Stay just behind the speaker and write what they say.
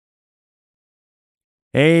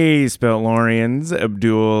Hey, Speltlorians,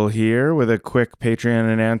 Abdul here with a quick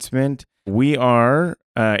Patreon announcement. We are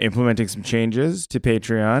implementing some changes to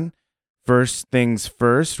Patreon. First things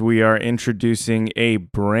first, we are introducing a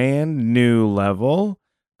brand new level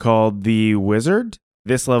called the Wizard.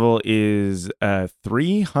 This level is a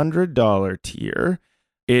 $300 tier.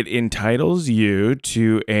 It entitles you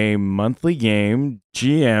to a monthly game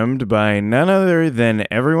GM'd by none other than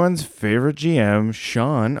everyone's favorite GM,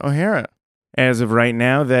 Sean O'Hara. As of right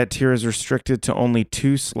now, that tier is restricted to only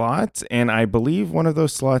 2 slots, and I believe one of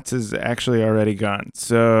those slots is actually already gone.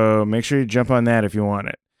 So make sure you jump on that if you want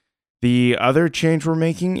it. The other change we're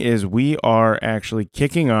making is we are actually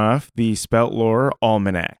kicking off the Speltlore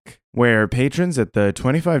Almanac, where patrons at the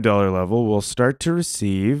 $25 level will start to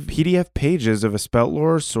receive PDF pages of a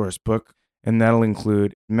Speltlore sourcebook, and that'll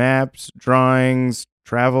include maps, drawings,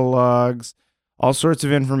 travel logs, all sorts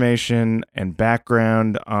of information and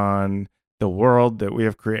background on the world that we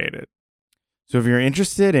have created. So if you're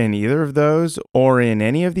interested in either of those or in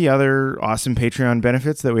any of the other awesome Patreon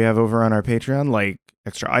benefits that we have over on our Patreon, like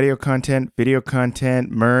extra audio content, video content,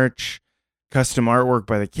 merch, custom artwork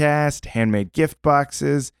by the cast, handmade gift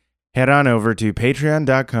boxes, head on over to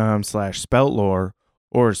patreon.com/speltlore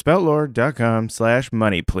or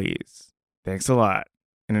speltlore.com/money, please. Thanks a lot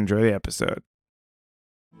and enjoy the episode.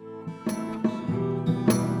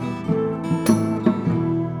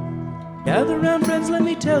 Gather round, friends, let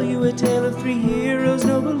me tell you a tale of 3 heroes,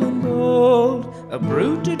 noble and bold. A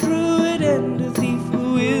brute, a druid, and a thief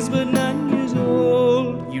who is but 9 years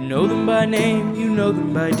old. You know them by name, you know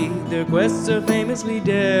them by deed. Their quests are famously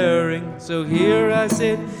daring. So here I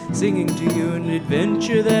sit, singing to you an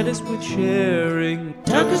adventure that is worth sharing.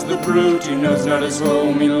 Tuck is the brute, he knows not his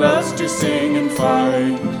home, he loves to sing and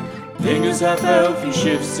fight. Ving is half-elf, he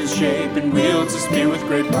shifts his shape and wields a spear with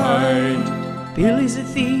great might. Billy's a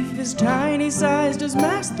thief, his tiny size does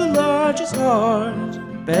mask the largest heart.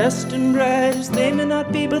 Best and brightest they may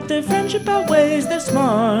not be, but their friendship outweighs their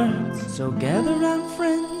smarts. So gather round,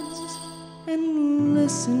 friends, and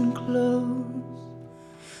listen close,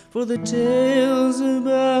 for the tale's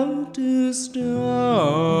about to start.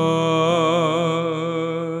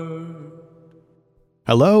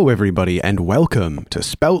 Hello, everybody, and welcome to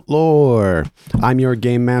Speltlore. I'm your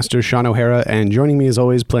game master, Sean O'Hara, and joining me as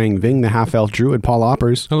always, playing Ving, the half-elf druid, Paul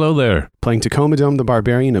Oppers. Hello there. Playing Tacomadome, the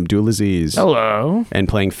barbarian, Abdulaziz. Hello. And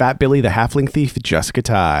playing Fat Billy, the halfling thief, Jessica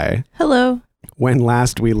Tai. Hello. When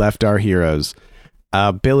last we left our heroes,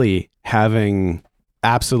 Billy, having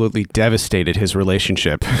absolutely devastated his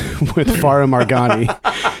relationship with Farah Margani,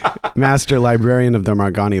 master librarian of the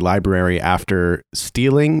Margani Library, after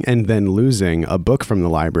stealing and then losing a book from the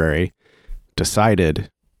library, decided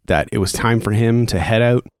that it was time for him to head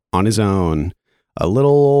out on his own. A little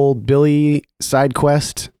old Billy side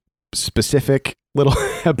quest, specific little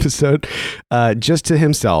episode, just to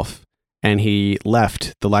himself. And he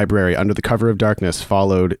left the library under the cover of darkness,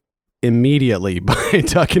 followed immediately by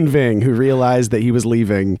Tuck and Ving, who realized that he was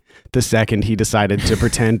leaving the second he decided to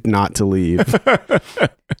pretend not to leave.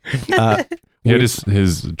 He had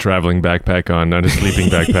his traveling backpack on, not his sleeping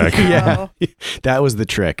backpack. Yeah, that was the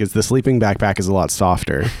trick, is the sleeping backpack is a lot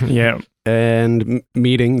softer. Yeah. And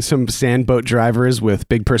meeting some sandboat drivers with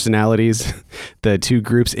big personalities, the two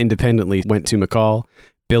groups independently went to McCall.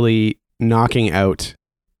 Billy knocking out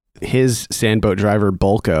his sandboat driver,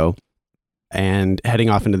 Bulko, and heading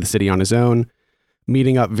off into the city on his own,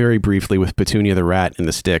 meeting up very briefly with Petunia the rat in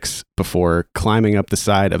the sticks before climbing up the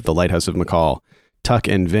side of the lighthouse of McCall. Tuck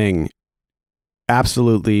and Ving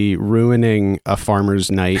absolutely ruining a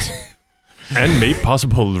farmer's night. And made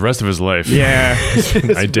possible the rest of his life. Yeah.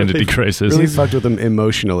 Identity crisis. Really fucked with him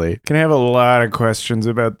emotionally. Can have a lot of questions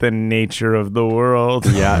about the nature of the world.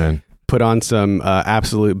 Yeah. Man. Put on some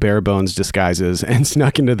absolute bare bones disguises and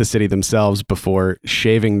snuck into the city themselves before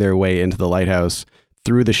shaving their way into the lighthouse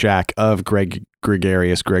through the shack of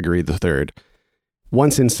Gregarious Gregory III.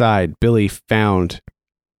 Once inside, Billy found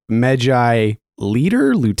Medjai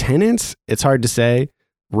leader, lieutenant, it's hard to say,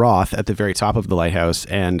 Roth at the very top of the lighthouse,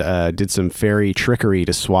 and did some fairy trickery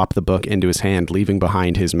to swap the book into his hand, leaving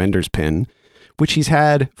behind his mender's pin, which he's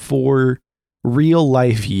had for real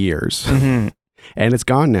life years. Mm-hmm. And it's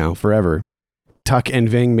gone now forever. Tuck and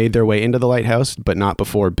Ving made their way into the lighthouse, but not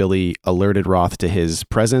before Billy alerted Roth to his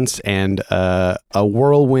presence, and a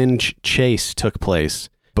whirlwind chase took place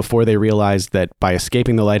before they realized that by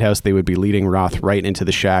escaping the lighthouse, they would be leading Roth right into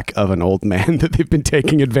the shack of an old man that they've been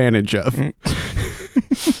taking advantage of.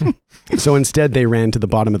 So instead, they ran to the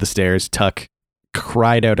bottom of the stairs. Tuck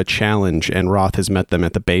cried out a challenge, and Roth has met them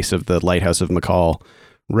at the base of the lighthouse of McCall,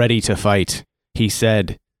 ready to fight. He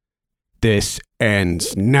said, This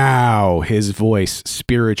ends now. His voice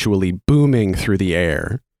spiritually booming through the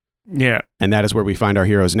air. Yeah. And that is where we find our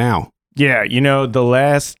heroes now. Yeah, you know, the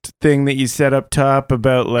last thing that you said up top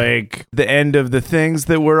about like the end of the things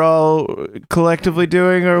that we're all collectively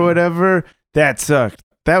doing or whatever, that sucked.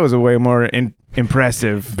 That was a way more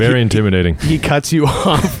impressive. Very intimidating. He cuts you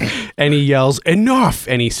off and he yells, "Enough!"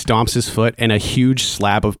 And he stomps his foot and a huge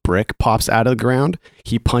slab of brick pops out of the ground.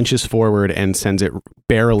 He punches forward and sends it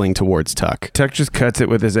barreling towards Tuck. Tuck just cuts it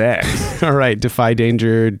with his axe. All right, defy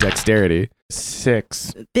danger, dexterity.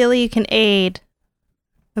 6. Billy can aid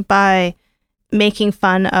by making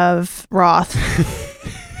fun of Roth.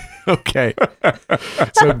 Okay.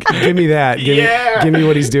 So give me that. Give me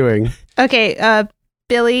what he's doing. Okay,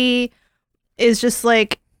 Billy is just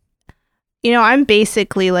like, you know, I'm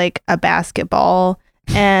basically like a basketball,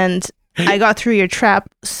 and I got through your trap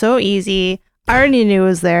so easy. I already knew it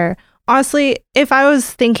was there. Honestly, if I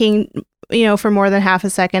was thinking, you know, for more than half a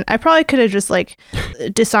second, I probably could have just like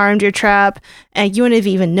disarmed your trap and you wouldn't have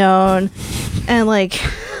even known. And like,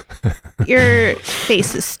 your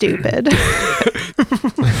face is stupid.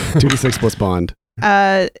 2d6 plus bond.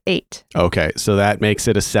 8. Okay, so that makes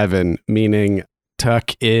it a 7, meaning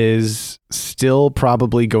Tuck is still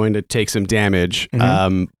probably going to take some damage.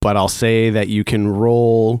 But I'll say that you can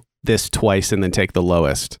roll this twice and then take the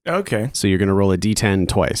lowest. Okay. So you're going to roll a d10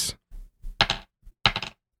 twice.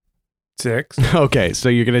 6. Okay, so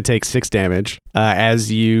you're going to take 6 damage.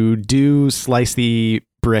 As you do slice the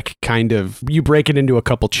brick, kind of, you break it into a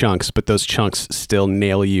couple chunks, but those chunks still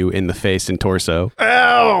nail you in the face and torso.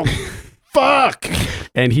 Ow! Fuck!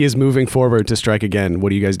 And he is moving forward to strike again.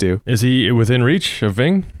 What do you guys do? Is he within reach of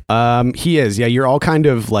Ving? He is. Yeah, you're all kind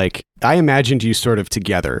of like, I imagined you sort of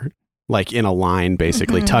together, like in a line,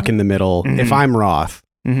 basically, Tuck in the middle. If I'm Roth,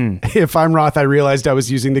 I realized I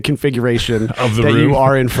was using the configuration of the that room. you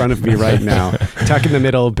are in front of me right now. Tuck in the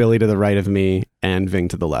middle, Billy to the right of me, and Ving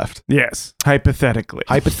to the left. Yes, hypothetically.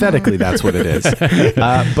 Hypothetically, that's what it is.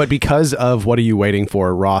 But because of what are you waiting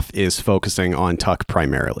for, Roth is focusing on Tuck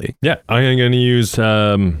primarily. Yeah, I'm going to use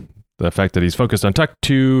the fact that he's focused on Tuck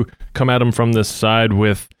to come at him from this side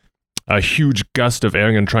with a huge gust of air.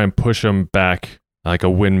 I'm going to try and push him back like a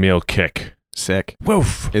windmill kick. Sick.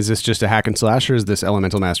 Woof. Is this just a hack and slash or is this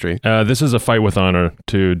elemental mastery? This is a fight with honor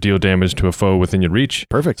to deal damage to a foe within your reach.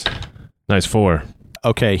 Perfect. Nice 4.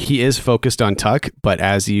 Okay, he is focused on Tuck, but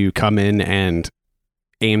as you come in and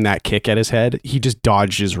aim that kick at his head, he just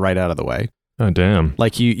dodges right out of the way. Oh, damn.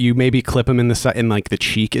 Like you maybe clip him in like the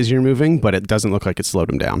cheek as you're moving, but it doesn't look like it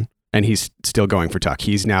slowed him down. And he's still going for Tuck.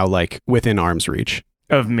 He's now like within arm's reach.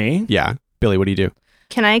 Of me? Yeah. Billy, what do you do?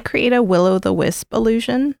 Can I create a will-o'-the-wisp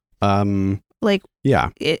illusion? Like, yeah.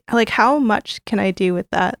 Like how much can I do with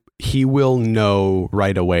that? He will know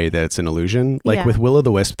right away that it's an illusion. Like Yeah. with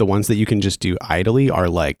Will-o'-the-Wisp, the ones that you can just do idly are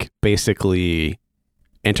like basically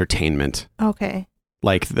entertainment. Okay.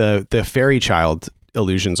 Like the fairy child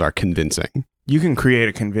illusions are convincing. You can create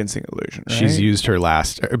a convincing illusion, right? She's used her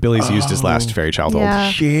Billy's used his last fairy child hold.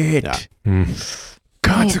 Yeah. Shit. Yeah.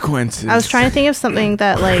 Consequences. I was trying to think of something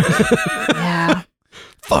that like, yeah.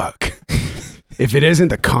 Fuck. If it isn't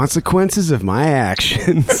the consequences of my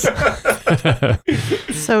actions.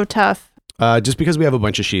 So tough. Just because we have a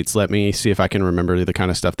bunch of sheets, let me see if I can remember the kind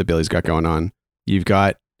of stuff that Billy's got going on. You've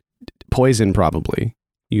got poison, probably.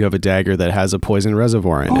 You have a dagger that has a poison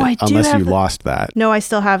reservoir in it. I do Unless have you lost that. No, I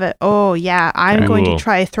still have it. Oh, yeah. I'm going to Cool.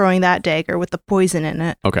 try throwing that dagger with the poison in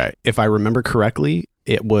it. Okay. If I remember correctly,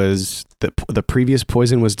 it was the previous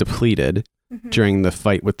poison was depleted during the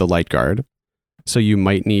fight with the light guard. So you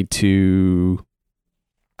might need to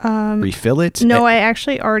refill it. No, I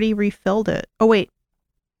actually already refilled it. Oh, wait.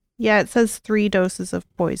 Yeah, it says 3 doses of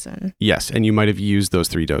poison. Yes, and you might have used those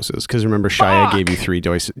 3 doses. Because remember, Shia gave you 3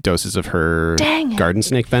 doses of her Dang it. garden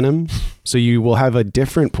snake venom. So you will have a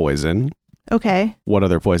different poison. Okay. What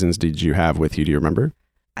other poisons did you have with you? Do you remember?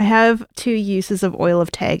 I have 2 uses of oil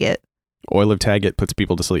of Taggart. Oil of Taggart puts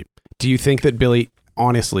people to sleep. Do you think that Billy,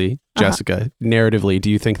 honestly, Jessica, narratively,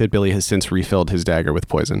 do you think that Billy has since refilled his dagger with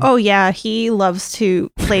poison? Oh, yeah. He loves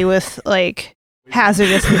to play with, like,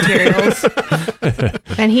 hazardous materials.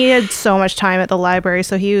 And he had so much time at the library,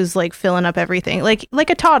 so he was, like, filling up everything. Like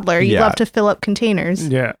a toddler. You Yeah. love to fill up containers.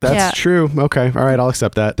 Yeah. That's yeah. true. Okay. All right. I'll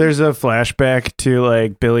accept that. There's a flashback to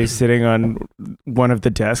like Billy sitting on one of the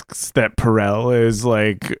desks that Perel is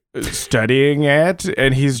like studying at,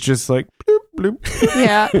 and he's just like bloop, bloop,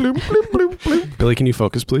 Yeah. bloop, bloop, bloop, bloop. Billy, can you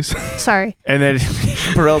focus, please? Sorry. And then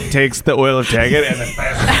Perel takes the oil of Taggart and then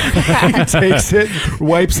takes it,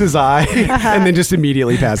 wipes his eye, and then just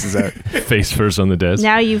immediately passes out. Face first on the desk.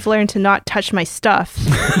 Now you've learned to not touch my stuff.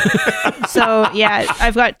 So yeah,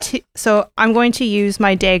 I've got so I'm going to use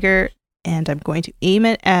my dagger and I'm going to aim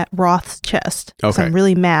it at Roth's chest. Okay. So I'm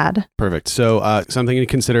really mad. Perfect. So something to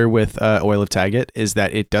consider with Oil of Taggart is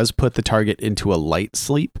that it does put the target into a light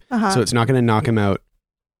sleep. So it's not going to knock him out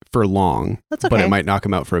for long. That's okay. But it might knock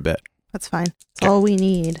him out for a bit. That's fine. That's all we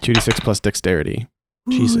need. 2d6 plus dexterity.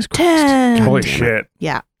 Ooh, Jesus Christ. 10. God Holy damn it. shit.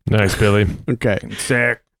 Yeah. Nice, Billy. Okay.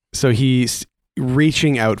 Sick. So he's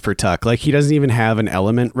reaching out for Tuck. Like he doesn't even have an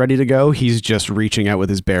element ready to go. He's just reaching out with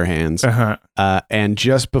his bare hands. And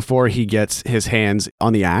just before he gets his hands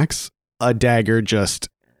on the axe, a dagger just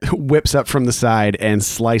whips up from the side and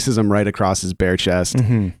slices him right across his bare chest.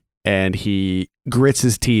 And he grits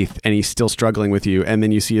his teeth and he's still struggling with you. And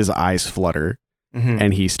then you see his eyes flutter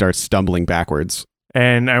and he starts stumbling backwards.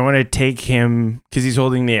 And I want to take him because he's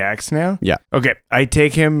holding the axe now. Yeah. Okay. I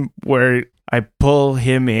take him where I pull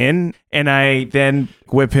him in and I then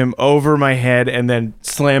whip him over my head and then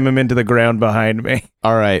slam him into the ground behind me.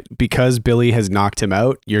 All right. Because Billy has knocked him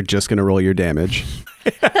out, you're just going to roll your damage.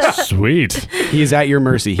 Sweet. He's at your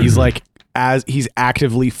mercy. He's like, as he's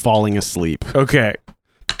actively falling asleep. Okay.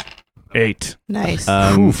 8. Nice.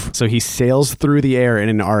 So he sails through the air in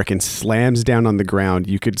an arc and slams down on the ground.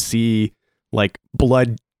 You could see like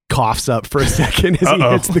blood coughs up for a second as he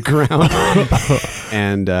hits the ground.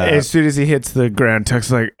 And as soon as he hits the ground,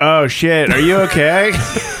 Tuck's like, "Oh shit, are you okay?"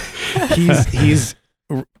 he's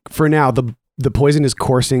for now the poison is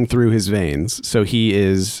coursing through his veins, so he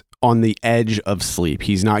is on the edge of sleep.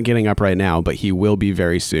 He's not getting up right now, but he will be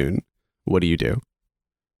very soon. What do you do?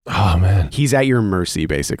 Oh man. He's at your mercy,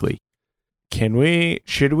 basically.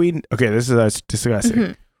 Should we? Okay, this is us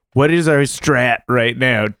discussing. What is our strat right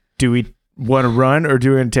now? Do we want to run or do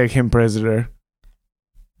we want to take him prisoner?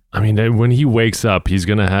 I mean, when he wakes up, he's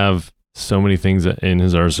going to have so many things in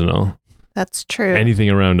his arsenal. That's true. Anything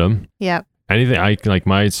around him. Yeah. Anything, like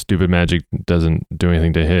my stupid magic doesn't do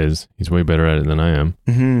anything to his. He's way better at it than I am.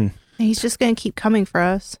 And he's just going to keep coming for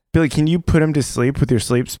us. Billy, can you put him to sleep with your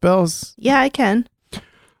sleep spells? Yeah, I can.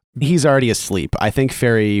 He's already asleep. I think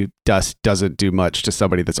fairy dust doesn't do much to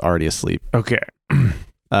somebody that's already asleep. Okay.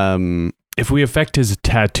 If we affect his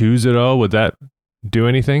tattoos at all, would that do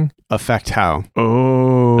anything? Affect how?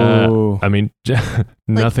 Oh. I mean,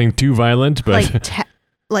 nothing too violent, but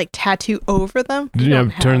like tattoo over them?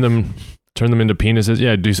 turn them into penises.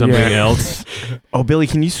 Yeah, do something else. Oh, Billy,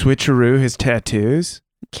 can you switcheroo his tattoos?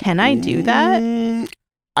 Can I do that?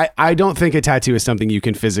 I don't think a tattoo is something you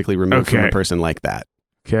can physically remove from a person like that.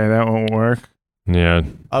 Okay, that won't work. Yeah.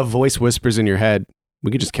 A voice whispers in your head,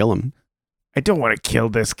 we could just kill him. I don't want to kill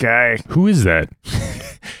this guy. Who is that?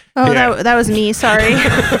 Oh, that was me. Sorry.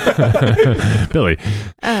 Billy.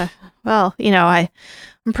 Well,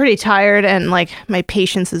 I'm pretty tired and like my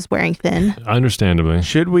patience is wearing thin. Understandably.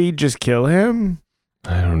 Should we just kill him?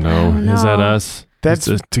 I don't know. Is that us? That's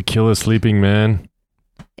to kill a sleeping man.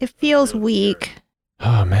 It feels weak.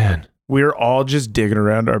 Oh man. We're all just digging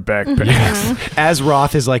around our backpacks. As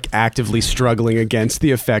Roth is like actively struggling against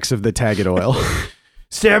the effects of the Taggart oil.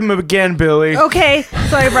 Stab him again, Billy. Okay.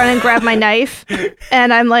 So I run and grab my knife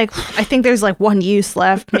and I'm like, I think there's like one use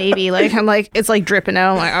left, maybe. Like I'm like, it's like dripping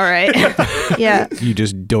out. I'm like, all right. Yeah. You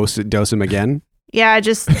just dose him again? Yeah, I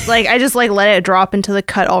just let it drop into the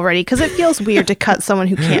cut already because it feels weird to cut someone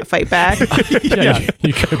who can't fight back.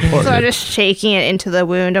 You could pour So I'm just shaking it into the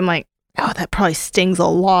wound. I'm like, oh, that probably stings a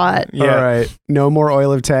lot. Yeah. All right. No more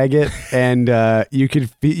oil of Taggart. And you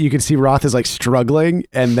could see Roth is like struggling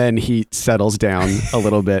and then he settles down a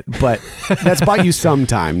little bit. But that's bought you some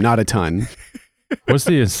time, not a ton. What's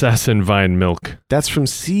the assassin vine milk? That's from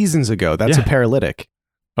seasons ago. That's a paralytic.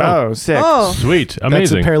 Oh, sick. Oh, Sweet. That's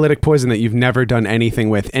Amazing. a paralytic poison that you've never done anything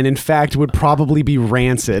with. And in fact, would probably be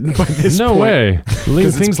rancid by this no point.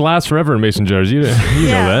 way. Things last forever in mason jars. You know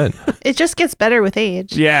that. it just gets better with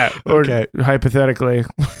age. Yeah. Or hypothetically,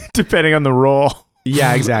 depending on the roll.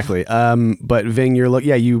 Yeah, exactly. But Ving,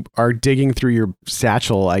 you are digging through your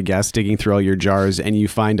satchel, I guess, digging through all your jars, and you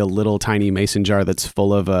find a little tiny mason jar that's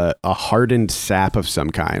full of a hardened sap of some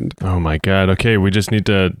kind. Oh my god. Okay, we just need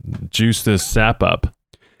to juice this sap up.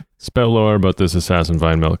 Spell lore about this assassin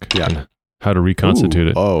vine milk. Yeah. And how to reconstitute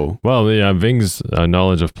it. Oh. Well, yeah, Ving's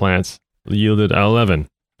knowledge of plants yielded 11.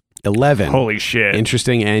 11. Holy shit.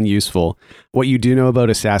 Interesting and useful. What you do know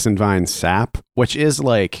about assassin vine sap, which is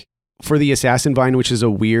like, for the assassin vine, which is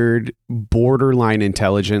a weird, borderline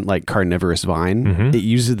intelligent, like carnivorous vine, it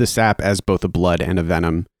uses the sap as both a blood and a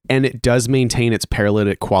venom. And it does maintain its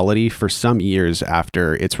paralytic quality for some years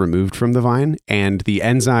after it's removed from the vine. And the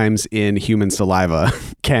enzymes in human saliva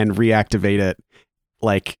can reactivate it,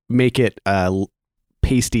 like make it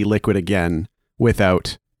pasty liquid again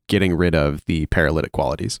without getting rid of the paralytic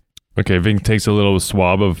qualities. Okay, Ving takes a little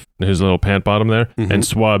swab of his little pant bottom there and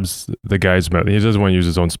swabs the guy's mouth. He doesn't want to use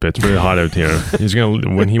his own spit. It's really hot out here. He's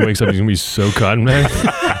gonna, when he wakes up, he's gonna be so cotton, man.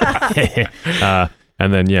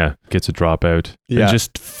 And then gets a drop out and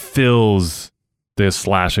just fills the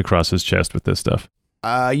slash across his chest with this stuff.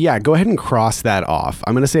 Go ahead and cross that off.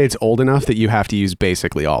 I'm gonna say it's old enough that you have to use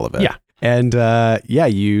basically all of it. Yeah. And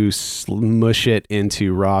you smush it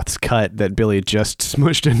into Roth's cut that Billy just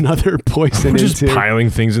smushed another poison We're into. just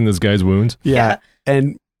piling things in this guy's wounds. Yeah.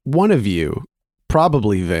 And one of you,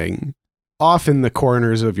 probably Ving, off in the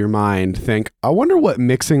corners of your mind think, I wonder what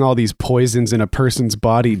mixing all these poisons in a person's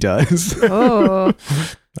body does. Oh.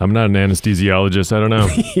 I'm not an anesthesiologist. I don't know.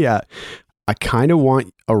 Yeah. I kind of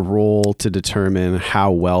want a roll to determine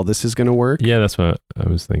how well this is going to work. Yeah, that's what I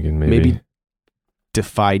was thinking. Maybe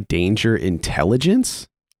defy danger intelligence?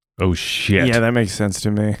 Oh, shit. Yeah, that makes sense to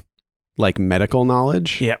me. Like medical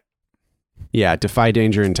knowledge? Yep. Yeah, defy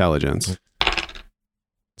danger intelligence.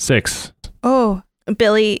 6. Oh,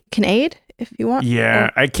 Billy can aid if you want.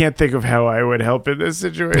 Yeah, I can't think of how I would help in this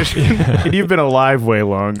situation. And you've been alive way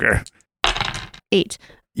longer. 8.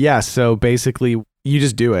 Yeah, so basically you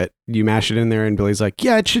just do it. You mash it in there and Billy's like,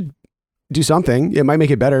 yeah, it should do something. It might make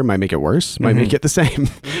it better, might make it worse, might make it the same.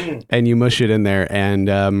 And you mush it in there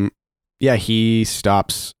and he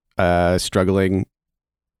stops struggling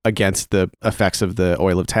against the effects of the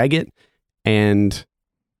oil of Taggart, and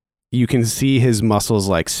you can see his muscles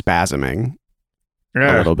like spasming a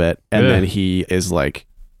little bit, and then he is like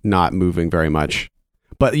not moving very much.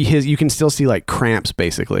 But you can still see like cramps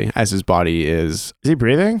basically as his body is. Is he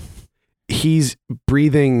breathing? He's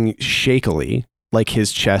breathing shakily, like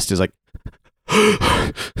his chest is like.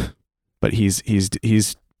 But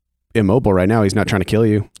he's immobile right now. He's not trying to kill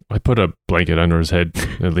you. I put a blanket under his head,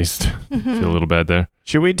 at least. Feel a little bad there.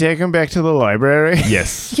 Should we take him back to the library?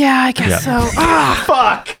 Yes. Yeah, I guess so.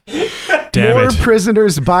 Fuck! Damn More it.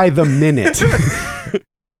 prisoners by the minute.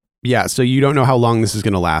 Yeah, so you don't know how long this is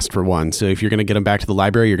going to last for one. So if you're going to get him back to the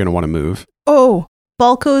library, you're going to want to move. Oh,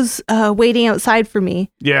 Balko's waiting outside for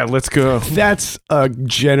me. Yeah, let's go. That's a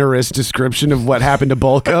generous description of what happened to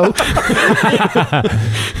Balko.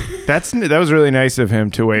 That was really nice of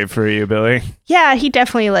him to wait for you, Billy. Yeah, he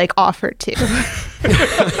definitely like offered to.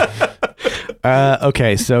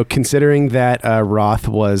 Okay, so considering that Roth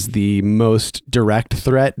was the most direct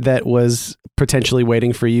threat that was potentially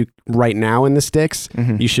waiting for you right now in the sticks,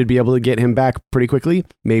 you should be able to get him back pretty quickly.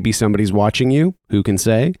 Maybe somebody's watching you. Who can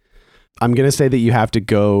say? I'm going to say that you have to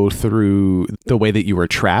go through the way that you were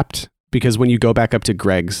trapped, because when you go back up to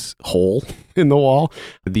Greg's hole in the wall,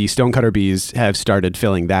 the stonecutter bees have started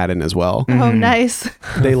filling that in as well. Oh, nice.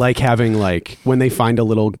 They like having like, when they find a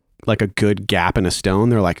little, like a good gap in a stone,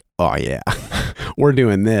 they're like, oh yeah, we're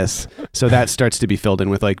doing this. So that starts to be filled in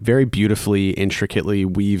with like very beautifully, intricately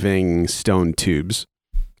weaving stone tubes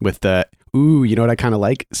with the, you know what I kind of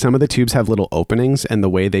like? Some of the tubes have little openings, and the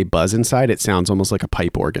way they buzz inside, it sounds almost like a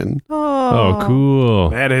pipe organ. Oh,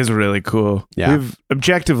 cool. That is really cool. Yeah. We've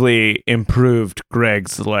objectively improved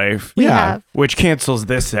Greg's life. We Yeah. have. Which cancels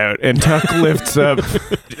this out. And Tuck lifts up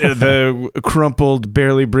the crumpled,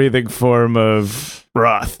 barely breathing form of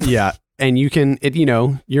Roth. Yeah. And you can,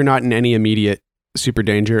 you're not in any immediate super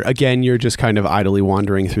danger. Again, you're just kind of idly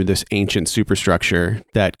wandering through this ancient superstructure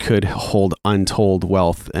that could hold untold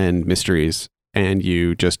wealth and mysteries. And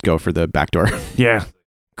you just go for the back door. Yeah.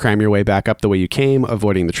 Cram your way back up the way you came,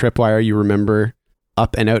 avoiding the tripwire, you remember,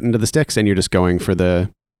 up and out into the sticks, and you're just going for the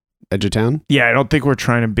edge of town. Yeah, I don't think we're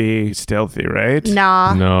trying to be stealthy, right?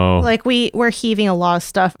 Nah. No. Like we're heaving a lot of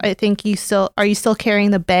stuff. I think you still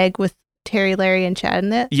carrying the bag with Terry, Larry, and Chad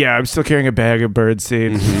in it? Yeah, I'm still carrying a bag of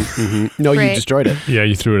birdseed. No, you Right. destroyed it. Yeah,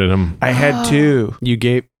 you threw it at him. I had two. You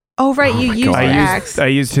gave... Oh, right. You used the I axe.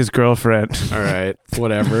 used his girlfriend. All right,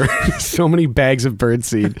 whatever. So many bags of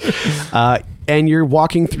birdseed. And you're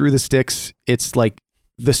walking through the sticks. It's like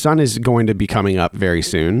the sun is going to be coming up very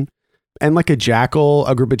soon. And like a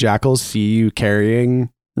group of jackals see you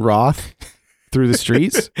carrying Roth through the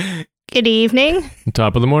streets. Good evening.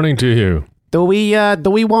 Top of the morning to you. Do we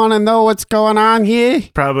want to know what's going on here?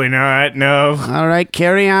 Probably not, no. All right,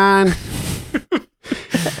 carry on.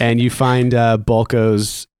 And you find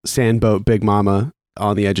Balko's sandboat Big Mama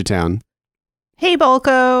on the edge of town. Hey,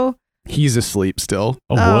 Balko. He's asleep still.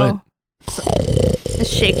 Oh, what?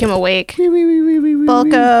 Just shake him awake.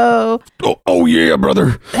 Balko. Oh yeah,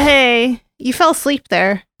 brother. Hey, you fell asleep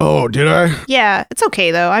there. Oh, did I? Yeah, it's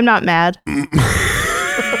okay though. I'm not mad.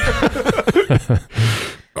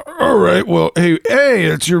 All right. Well, hey,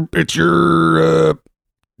 it's your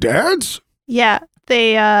Dads? Yeah,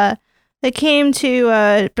 they came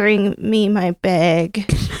to bring me my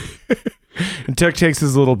bag. And Tuck takes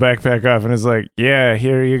his little backpack off and is like, yeah,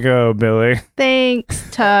 here you go, Billy. Thanks,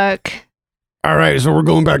 Tuck. All right, so we're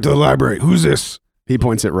going back to the library. Who's this? He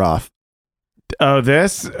points at Roth. Oh,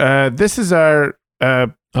 this is our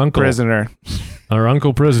Uncle. prisoner. Our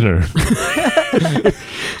uncle prisoner.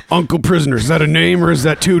 Uncle Prisoner. Is that a name or is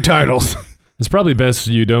that 2 titles? It's probably best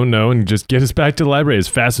you don't know and just get us back to the library as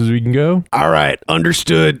fast as we can go. All right,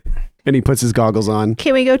 understood. And he puts his goggles on.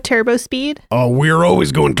 Can we go turbo speed? Oh, we're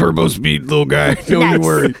always going turbo speed, little guy. Don't you Nice.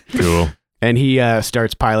 worry. Cool. And he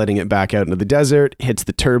starts piloting it back out into the desert, hits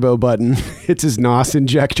the turbo button, hits his NOS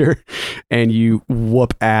injector, and you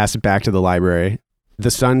whoop ass back to the library. The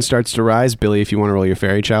sun starts to rise. Billy, if you want to roll your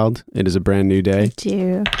fairy child, it is a brand new day.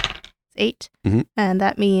 Do 8. Mhm. And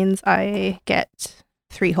that means I get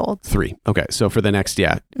 3 holds. 3. Okay, so for the next,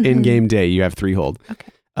 in-game day, you have 3 hold. Okay.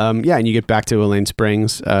 And you get back to Elaine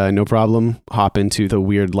Springs, no problem. Hop into the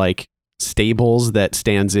weird, stables that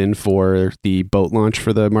stands in for the boat launch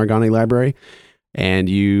for the Margani Library, and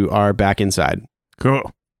you are back inside.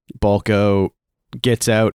 Cool. Balco gets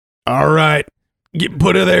out. All right,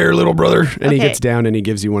 put it there, little brother. And he Okay. gets down and he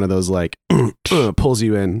gives you one of those pulls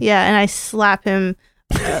you in. Yeah, and I slap him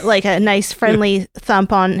like a nice friendly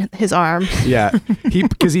thump on his arm. Yeah,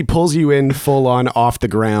 because he pulls you in full on off the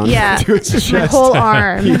ground. Yeah, to his just my chest. whole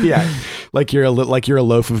arm. Yeah, like you're a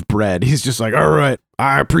loaf of bread. He's just like, all right,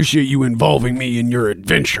 I appreciate you involving me in your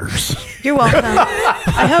adventures. You're welcome.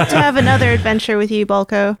 I hope to have another adventure with you,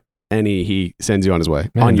 Balco. And he sends you on his way,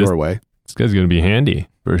 Man, your way. This guy's going to be handy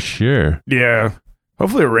for sure. Yeah.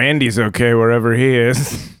 Hopefully Randy's okay wherever he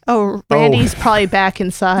is. Oh, Randy's probably back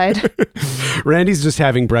inside. Randy's just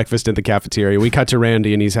having breakfast at the cafeteria. We cut to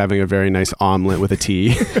Randy and he's having a very nice omelet with a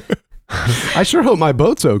tea. I sure hope my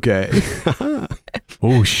boat's okay.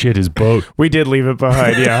 Oh shit, his boat. We did leave it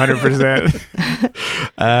behind. Yeah,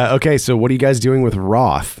 100%. Okay, so what are you guys doing with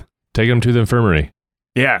Roth? Take him to the infirmary.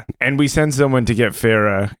 Yeah. And we send someone to get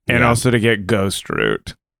Farah and Yeah. also to get Ghost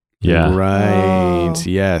Root. Yeah. Right. Oh.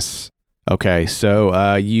 Yes. Okay,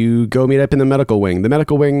 so you go meet up in the medical wing. The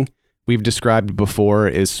medical wing we've described before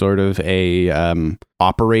is sort of a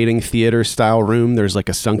operating theater style room. There's like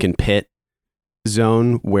a sunken pit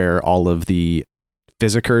zone where all of the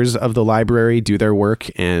physicers of the library do their work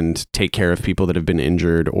and take care of people that have been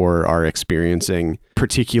injured or are experiencing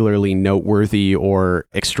particularly noteworthy or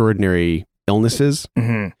extraordinary illnesses.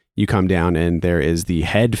 Mm-hmm. You come down and there is the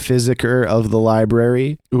head physicer of the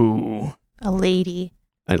library, Ooh. A lady.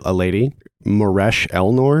 a lady, Moresh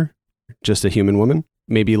Elnor, just a human woman,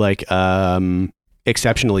 maybe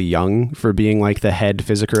exceptionally young for being like the head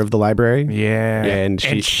physicer of the librry. Yeah. And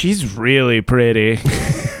she's really pretty.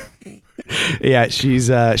 Yeah, she's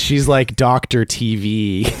like Dr.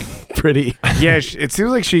 TV. Pretty. Yeah, it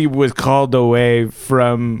seems like she was called away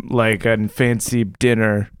from like a fancy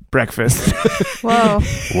dinner breakfast. Whoa.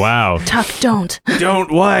 Wow. Tuck, don't.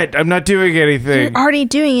 Don't what? I'm not doing anything. You're already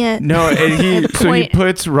doing it. No, and he Point.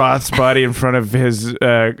 puts Roth's body in front of his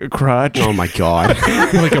crotch. Oh my God.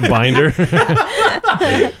 Like a binder.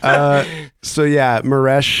 So yeah,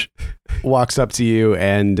 Moresh walks up to you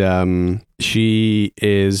and she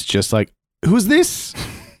is just like, who's this?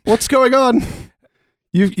 What's going on?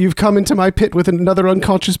 You've come into my pit with another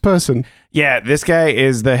unconscious person. Yeah, this guy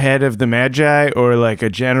is the head of the Magi or like a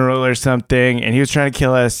general or something, and he was trying to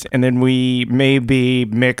kill us, and then we maybe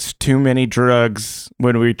mixed too many drugs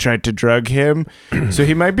when we tried to drug him. So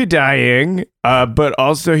he might be dying, but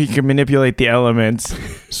also he can manipulate the elements.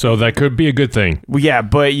 So that could be a good thing. Well, yeah,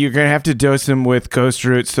 but you're going to have to dose him with Ghost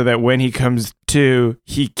Root so that when he comes to,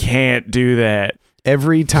 he can't do that.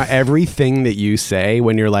 Everything that you say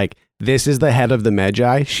when you're like, this is the head of the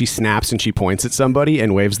Magi, she snaps and she points at somebody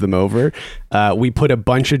and waves them over. We put a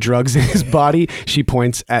bunch of drugs in his body. She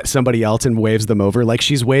points at somebody else and waves them over. Like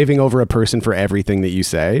she's waving over a person for everything that you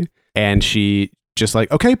say. And she just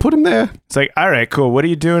like, okay, put him there. It's like, all right, cool. What are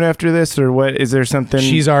you doing after this? Or what? Is there something?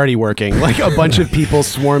 She's already working. Like a bunch of people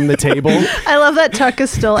swarm the table. I love that Tuck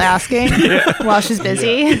is still asking while she's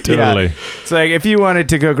busy. Totally. It's like, if you wanted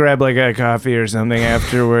to go grab like a coffee or something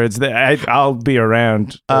afterwards, I'll be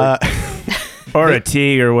around. Or a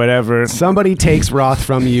tea or whatever. Somebody takes Roth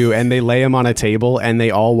from you and they lay him on a table and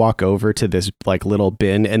they all walk over to this like little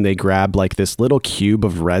bin and they grab like this little cube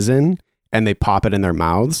of resin and they pop it in their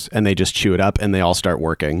mouths and they just chew it up and they all start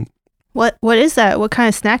working. What is that? What kind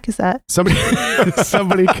of snack is that? Somebody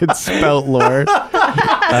could spout lore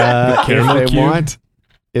if caramel they cube? want.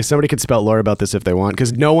 If somebody could spout lore about this if they want,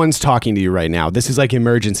 because no one's talking to you right now. This is like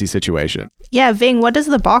emergency situation. Yeah, Ving, what does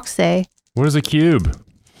the box say? What is a cube?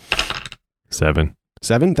 7.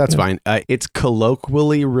 7? That's fine. It's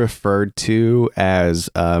colloquially referred to as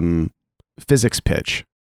physics pitch.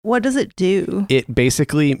 What does it do? It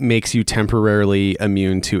basically makes you temporarily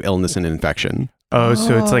immune to illness and infection. Oh,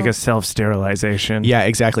 so it's like a self-sterilization. Yeah,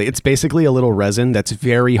 exactly. It's basically a little resin that's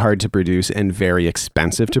very hard to produce and very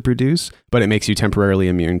expensive to produce, but it makes you temporarily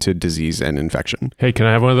immune to disease and infection. Hey, can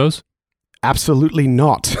I have one of those? Absolutely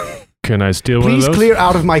not. Can I steal one of Please those? clear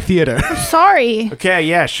out of my theater. Sorry. Okay,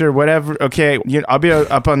 yeah, sure, whatever. Okay, I'll be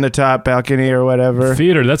up on the top balcony or whatever.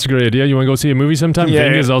 Theater, that's a great idea. You want to go see a movie sometime? Yeah,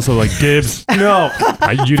 Ving yeah. is also like, dibs. No.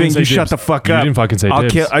 You didn't say You dibs. shut the fuck You up. didn't fucking say I'll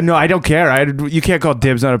dibs. kill. No, I don't care. You can't call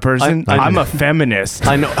dibs on a person. I I'm did. a feminist.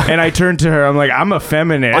 I know. And I turn to her. I'm like, I'm a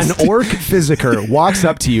feminist. An orc physiker walks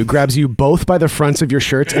up to you, grabs you both by the fronts of your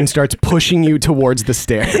shirts, and starts pushing you towards the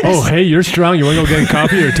stairs. Oh, hey, you're strong. You want to go get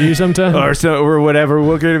coffee or tea sometime? or whatever.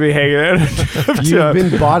 We're going to be hanging out. You've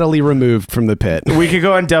been bodily removed from the pit. We could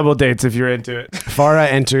go on double dates if you're into it. Farah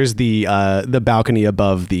enters the balcony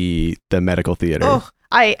above the medical theater. Oh,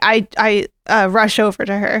 I rush over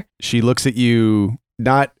to her. She looks at you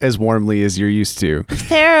not as warmly as you're used to.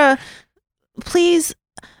 Farah, please,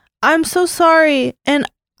 I'm so sorry. And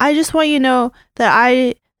I just want you to know that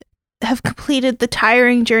I have completed the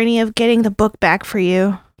tiring journey of getting the book back for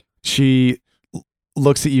you. She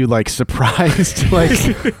looks at you like surprised, like,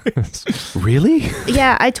 really?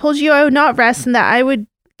 Yeah, I told you I would not rest and that I would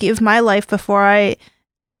give my life before I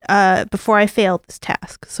failed this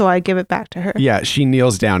task. So I give it back to her. Yeah, she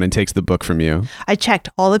kneels down and takes the book from you. I checked.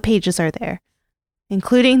 All the pages are there,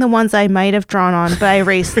 including the ones I might have drawn on, but I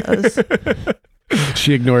erased those.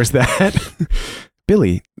 She ignores that.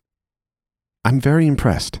 Billy, I'm very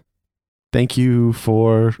impressed. Thank you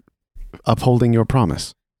for upholding your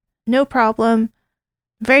promise. No problem.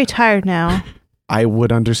 I'm very tired now. I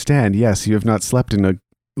would understand. Yes, you have not slept in a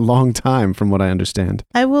long time, from what I understand.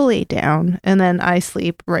 I will lay down, and then I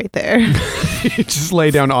sleep right there. Just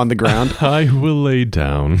lay down on the ground. I will lay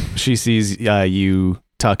down. She sees you,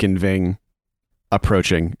 Tuck and Ving,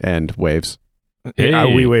 approaching and waves.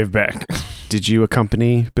 Hey. We wave back. Did you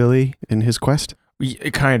accompany Billy in his quest?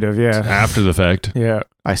 Kind of, yeah. After the fact. Yeah.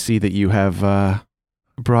 I see that you have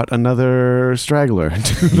brought another straggler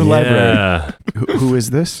to the library. Yeah. Who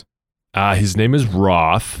is this? His name is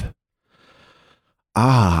Roth.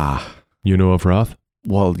 Ah, You know of Roth?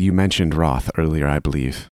 well, you mentioned Roth earlier, I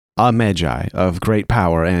believe. A Magi of great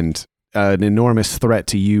power and an enormous threat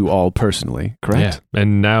to you all personally, correct? Yeah.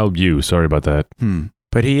 And now you. Sorry about that.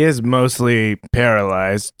 But he is mostly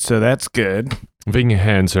paralyzed, so that's good. Ving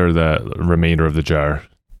hands her the remainder of the jar.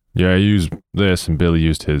 Yeah, I used this and Billy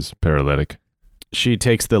used his paralytic. She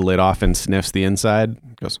takes the lid off and sniffs the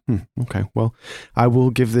inside. Goes, okay, well, I will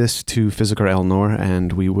give this to Physiker Elnor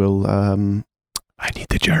and we will, I need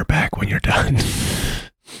the jar back when you're done.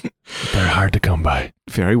 They're hard to come by.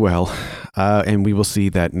 very well. And we will see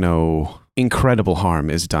that no incredible harm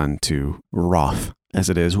is done to Roth as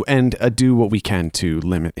it is, and do what we can to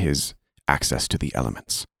limit his access to the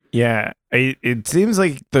elements. Yeah. It seems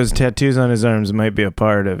like those tattoos on his arms might be a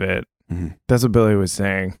part of it. Mhm. That's what Billy was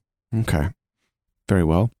saying. Okay. Very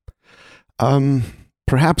well.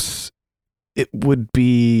 Perhaps it would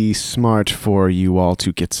be smart for you all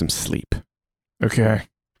to get some sleep. Okay.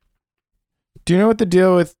 Do you know what the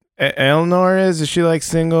deal with Elnor is? Is she like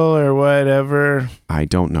single or whatever? I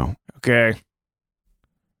don't know. Okay.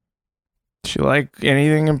 She like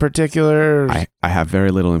anything in particular? I have very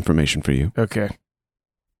little information for you. Okay.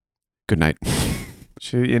 Good night.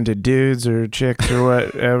 She into dudes or chicks or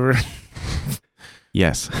whatever?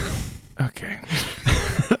 Yes. Okay.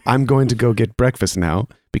 I'm going to go get breakfast now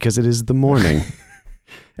because it is the morning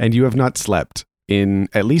and you have not slept in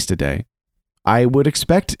at least a day. I would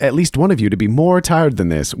expect at least one of you to be more tired than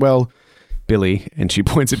this. Well, Billy, and she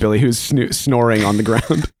points at Billy who's snoring on the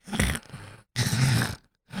ground.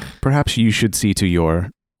 Perhaps you should see to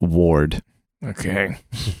your ward. Okay.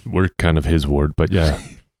 We're kind of his ward, but yeah.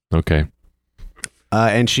 Okay.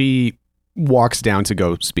 And she walks down to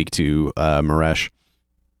go speak to Maresh.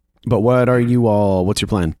 But what's your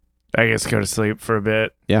plan? I guess go to sleep for a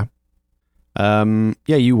bit. Yeah,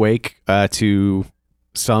 you wake to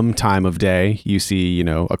some time of day. You see,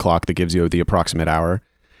 a clock that gives you the approximate hour.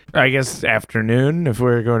 I guess afternoon if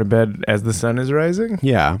we're going to bed as the sun is rising.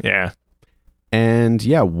 Yeah. Yeah. And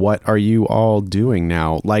what are you all doing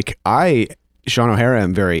now? Like Sean O'Hara,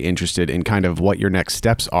 am very interested in kind of what your next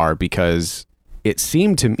steps are because it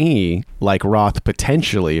seemed to me like Roth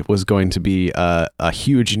potentially was going to be a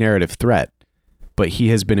huge narrative threat, but he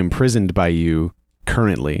has been imprisoned by you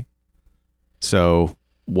currently. So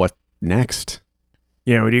what next?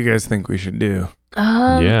 Yeah. What do you guys think we should do?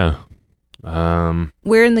 Yeah.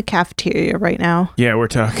 We're in the cafeteria right now. Yeah, we're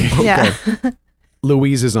talking. Yeah.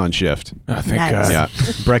 Louise is on shift. Oh, thank Nice. God.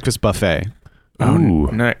 Yeah. Breakfast buffet. Oh, Ooh.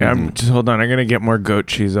 I'm just hold on. I'm gonna get more goat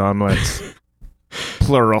cheese omelets.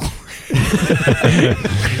 Plural.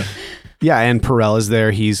 Yeah, and Perel is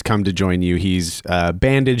there. He's come to join you. He's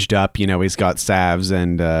bandaged up. You know, he's got salves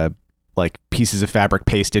and like pieces of fabric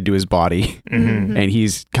pasted to his body. Mm-hmm. And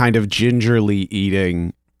he's kind of gingerly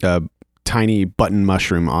eating a tiny button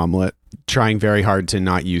mushroom omelet, trying very hard to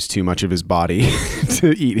not use too much of his body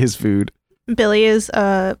to eat his food. Billy is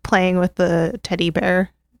playing with the teddy bear,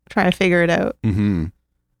 trying to figure it out. Mm-hmm.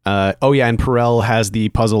 Oh, yeah, and Perel has the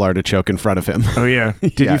puzzle artichoke in front of him. Oh yeah.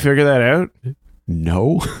 Did Yeah. you figure that out?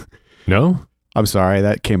 No. No? I'm sorry,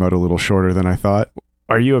 that came out a little shorter than I thought.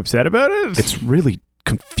 Are you upset about it? It's really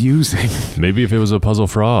confusing. Maybe if it was a puzzle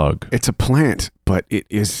frog. It's a plant, but it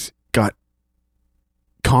is got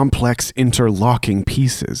complex interlocking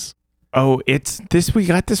pieces. Oh, it's this. We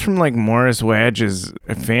got this from like Morris Wadge's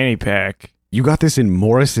fanny pack. You got this in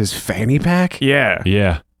Morris's fanny pack? Yeah.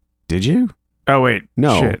 Yeah. Did you? Oh wait.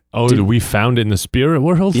 No. Shit. Oh, did we found it in the spirit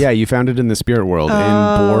world? Yeah, you found it in the spirit world in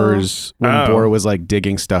Boar's when Oh. Boar was like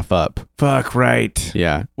digging stuff up. Fuck right.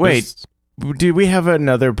 Yeah. Wait. Did we have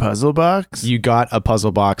another puzzle box? You got a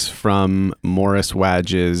puzzle box from Morris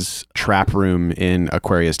Wadge's trap room in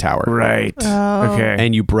Aquarius Tower. Right. Oh. Okay.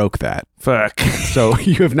 And you broke that. Fuck. So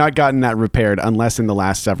you have not gotten that repaired unless in the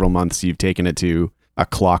last several months you've taken it to a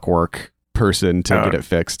clockwork person to get it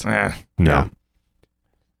fixed. Eh. No. Yeah.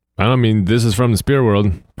 I mean, this is from the spirit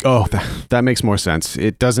world. Oh, that makes more sense.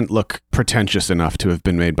 It doesn't look pretentious enough to have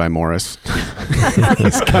been made by Morris.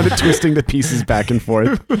 He's kind of twisting the pieces back and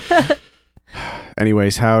forth.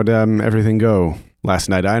 Anyways, how'd everything go last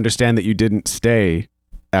night? I understand that you didn't stay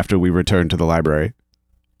after we returned to the library.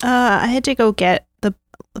 I had to go get the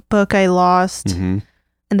book I lost. Mm-hmm.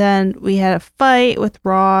 And then we had a fight with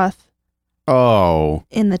Roth Oh,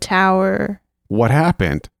 in the tower. what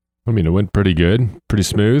happened? I mean, it went pretty good, pretty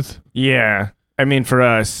smooth. Yeah. I mean, for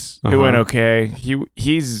us, it went okay.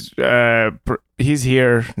 He's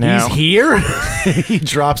here now. He's here? He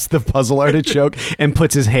drops the puzzle artichoke and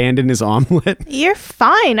puts his hand in his omelet. You're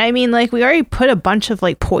fine. I mean, like, we already put a bunch of,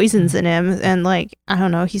 like, poisons in him. And, like, I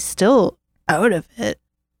don't know. He's still out of it.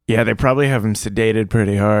 Yeah, they probably have him sedated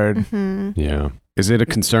pretty hard. Mm-hmm. Yeah. Is it a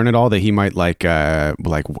concern at all that he might like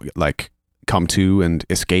come to and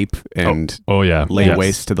escape and Oh, yeah. lay Yes.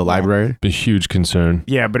 waste to the library? A huge concern.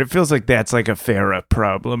 Yeah, but it feels like that's like a Farah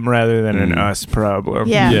problem rather than an us problem.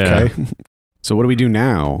 Yeah. Okay. So what do we do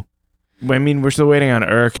now? I mean, we're still waiting on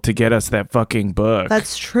Urk to get us that fucking book.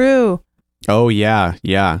 That's true. Oh yeah,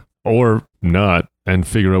 yeah. Or not, and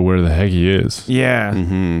figure out where the heck he is. Yeah.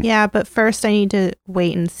 Mm-hmm. Yeah, but first I need to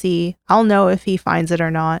wait and see. I'll know if he finds it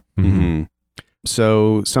or not. Mm-hmm.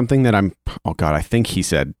 So something that I think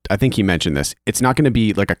he mentioned this. It's not going to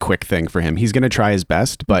be like a quick thing for him. He's going to try his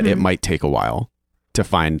best, but it Mhm. might take a while to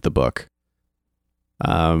find the book.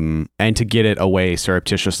 And to get it away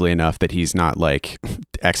surreptitiously enough that he's not like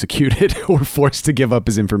executed or forced to give up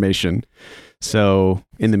his information. So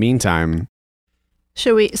in the meantime,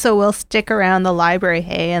 So we'll stick around the library,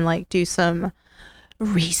 hey, and like do some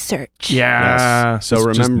research. Yeah. yes. So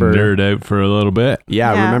Let's remember, just nerd out for a little bit.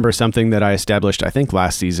 yeah, Yeah. remember something that I established, I think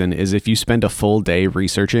last season, is if you spend a full day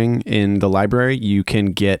researching in the library, you can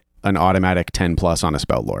get an automatic 10 plus on a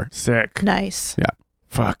spell lore. Sick. Nice.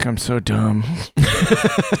 Fuck, I'm so dumb.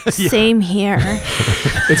 Same here.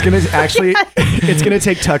 It's gonna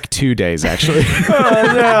take Tuck 2 days actually.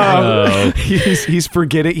 Oh. He's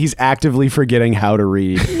forgetting. He's actively forgetting how to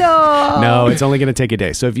read. No. No, it's only gonna take a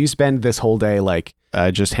day. So if you spend this whole day like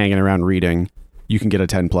just hanging around reading, you can get a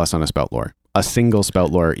 10 plus on a spell lore. A single spell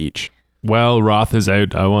lore each. While Roth is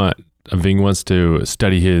out, Ving wants to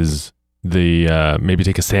study maybe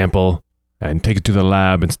take a sample and take it to the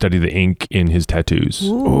lab and study the ink in his tattoos.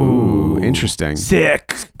 Ooh, interesting.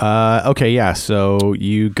 Sick. Okay, yeah. So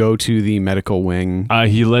you go to the medical wing.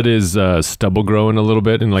 He let his stubble grow in a little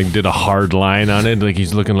bit and like did a hard line on it. Like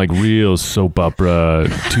he's looking like real soap opera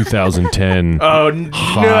 2010. Oh,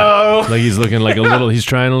 hot. no. Like he's looking like he's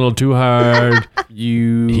trying a little too hard.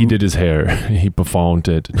 He did his hair. He performed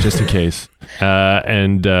it just in case.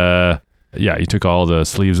 Yeah, he took all the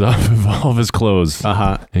sleeves off of all of his clothes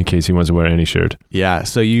in case he wants to wear any shirt. Yeah.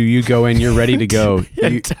 So you go in. You're ready to go.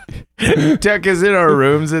 Tuck is in our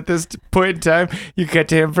rooms at this point in time. You cut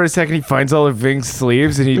to him for a second. He finds all of Ving's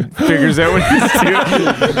sleeves and he figures out what he's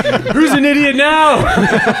doing. Who's an idiot now?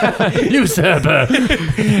 Usurper.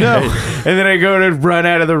 No. And then I go to run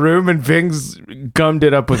out of the room and Ving's gummed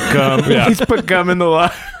it up with gum. Yeah. He's put gum in the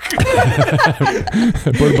lock.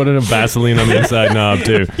 Put in a Vaseline on the inside knob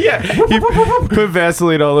too. Yeah, he put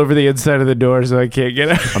Vaseline all over the inside of the door so I can't get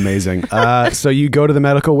out. Amazing. So you go to the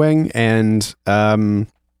medical wing, and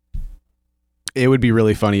it would be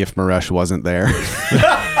really funny if Maresh wasn't there.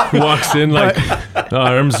 Walks in like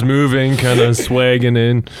arms moving, kind of swagging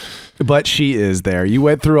in. But she is there. You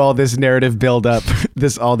went through all this narrative buildup,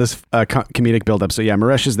 comedic buildup. So yeah,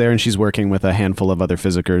 Maresh is there, and she's working with a handful of other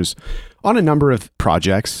physicers on a number of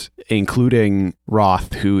projects, including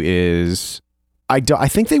Roth, who is... I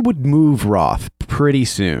think they would move Roth pretty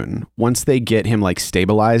soon. Once they get him like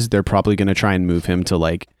stabilized, they're probably going to try and move him to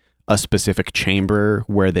like a specific chamber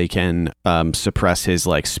where they can suppress his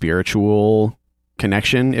like spiritual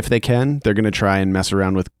connection if they can. They're going to try and mess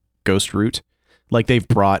around with Ghost Root. Like they've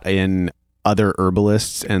brought in other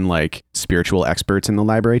herbalists and like spiritual experts in the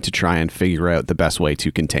library to try and figure out the best way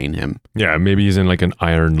to contain him. Yeah, maybe he's in like an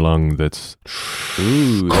iron lung that's...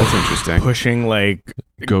 Ooh, that's interesting. Pushing like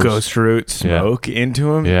ghost root smoke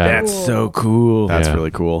into him. Yeah. That's so cool. That's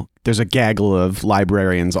really cool. There's a gaggle of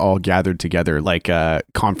librarians all gathered together, like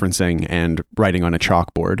conferencing and writing on a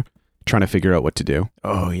chalkboard, trying to figure out what to do.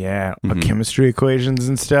 Oh, yeah. Chemistry equations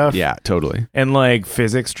and stuff. Yeah, totally. And like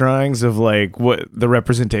physics drawings of like what the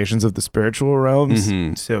representations of the spiritual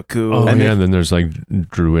realms. So cool. Oh, and then there's like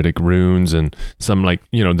druidic runes and some like,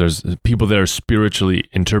 there's people that are spiritually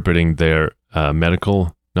interpreting their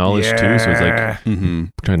medical knowledge too. So it's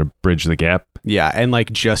like trying to bridge the gap. Yeah, and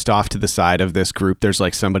like just off to the side of this group, there's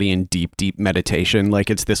like somebody in deep meditation. Like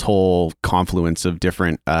it's this whole confluence of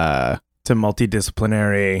different... It's a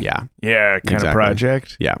multidisciplinary, kind of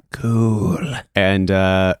project. Yeah. Cool. And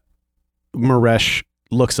Maresh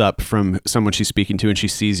looks up from someone she's speaking to, and she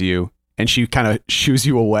sees you, and she kind of shoos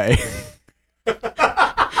you away.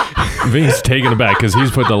 Vinny's taken aback because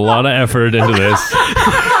he's put a lot of effort into this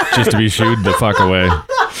just to be shooed the fuck away.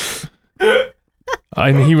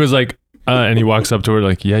 And he was like, and he walks up to her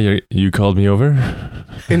like, yeah, you called me over?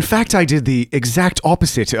 In fact, I did the exact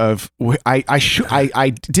opposite of...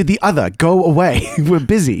 I did the other. Go away. We're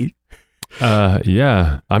busy.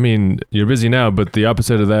 Yeah. I mean, you're busy now, but the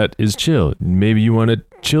opposite of that is chill. Maybe you want to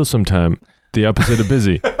chill sometime. The opposite of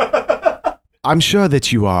busy. I'm sure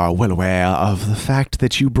that you are well aware of the fact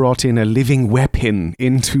that you brought in a living weapon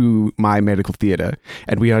into my medical theater,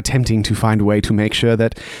 and we are attempting to find a way to make sure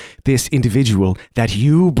that this individual that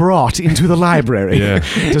you brought into the library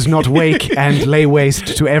does not wake and lay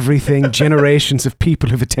waste to everything generations of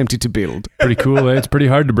people have attempted to build. Pretty cool, eh? It's pretty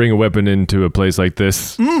hard to bring a weapon into a place like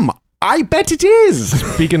this. I bet it is.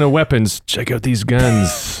 Speaking of weapons, check out these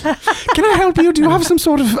guns. Can I help you? Do you have some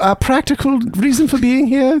sort of practical reason for being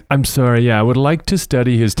here? I'm sorry, I would like to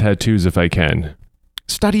study his tattoos if I can.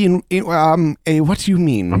 Study what do you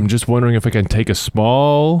mean? I'm just wondering if I can take a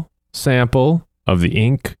small sample of the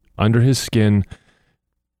ink under his skin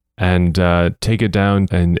and take it down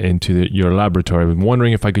and into your laboratory. I'm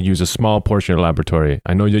wondering if I could use a small portion of your laboratory.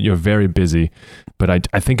 I know that you're very busy, but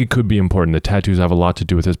I think it could be important. The tattoos have a lot to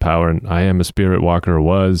do with his power, and I am a spirit walker, or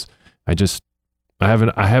was. I have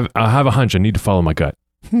a hunch. I need to follow my gut.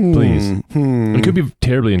 Please. It could be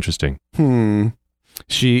terribly interesting.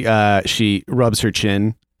 She rubs her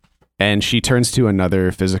chin, and she turns to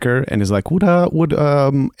another physiker and is like, would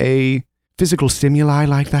a physical stimuli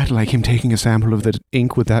like that, like him taking a sample of the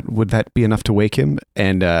ink, would that be enough to wake him?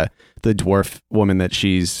 And the dwarf woman that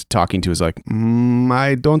she's talking to is like,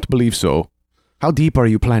 I don't believe so. How deep are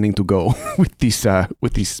you planning to go with this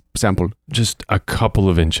sample? Just a couple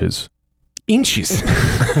of inches. Inches?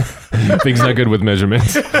 Thing's not good with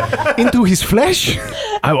measurements. Into his flesh?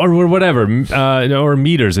 Or whatever, or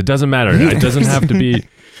meters. It doesn't matter. It doesn't have to be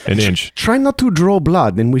an inch. Try not to draw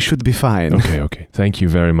blood, and we should be fine. Okay. Thank you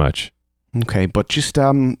very much. Okay, but just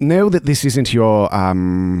know that this isn't your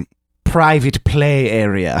private play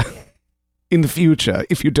area in the future,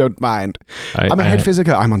 if you don't mind. I'm a head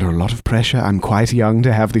physiker. I'm under a lot of pressure. I'm quite young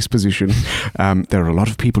to have this position. There are a lot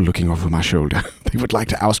of people looking over my shoulder. They would like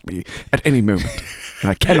to oust me at any moment. And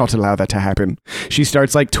I cannot allow that to happen. She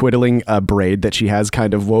starts like twiddling a braid that she has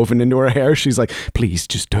kind of woven into her hair. She's like, please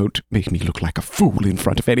just don't make me look like a fool in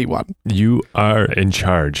front of anyone. You are in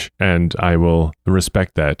charge, and I will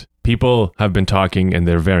respect that. People have been talking, and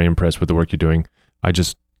they're very impressed with the work you're doing.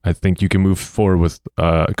 I think you can move forward with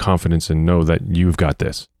confidence and know that you've got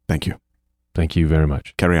this. Thank you. Thank you very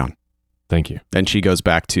much. Carry on. Thank you. And she goes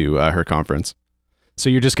back to her conference. So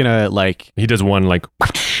you're just going to like... He does one like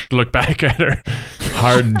look back at her.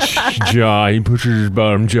 Hard jaw. He pushes his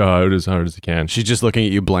bottom jaw out as hard as he can. She's just looking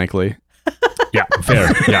at you blankly. Yeah,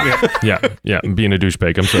 fair. Yeah. I'm being a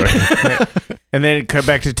douchebag. I'm sorry. And then cut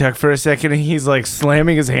back to Tuck for a second, and he's like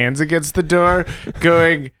slamming his hands against the door,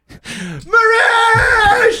 going,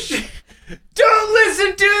 Marash! Don't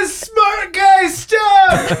listen to smart guy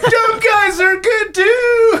stuff! Dumb guys are good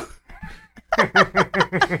too!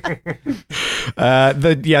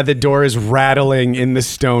 The door is rattling in the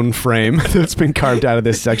stone frame that's been carved out of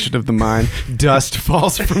this section of the mine. Dust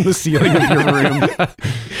falls from the ceiling of your room.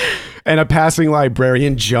 And a passing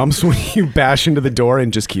librarian jumps when you bash into the door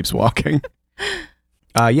and just keeps walking.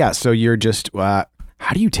 So you're just, how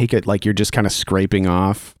do you take it? Like you're just kind of scraping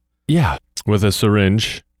off? Yeah. With a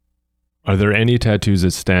syringe. Are there any tattoos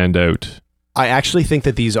that stand out? I actually think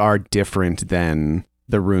that these are different than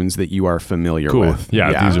the runes that you are familiar with.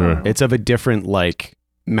 Yeah, these are. It's of a different, like,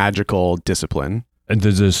 magical discipline. And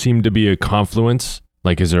does there seem to be a confluence?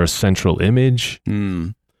 Like, is there a central image?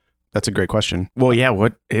 That's a great question. Well, yeah,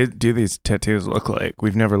 what do these tattoos look like?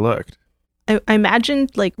 We've never looked. I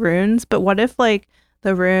imagined like runes, but what if like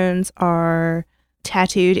the runes are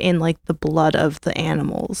tattooed in like the blood of the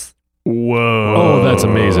animals? Whoa. Oh, that's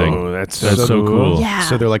amazing. That's so cool. Yeah.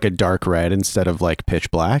 So they're like a dark red instead of like pitch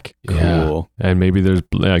black? Yeah. Cool. And maybe there's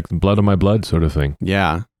like blood on my blood sort of thing.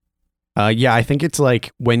 Yeah. I think it's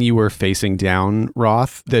like when you were facing down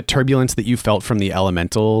Roth, the turbulence that you felt from the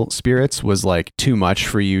elemental spirits was like too much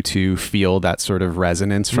for you to feel that sort of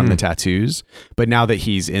resonance from the tattoos. But now that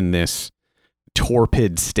he's in this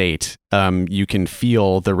torpid state, you can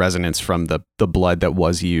feel the resonance from the blood that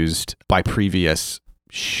was used by previous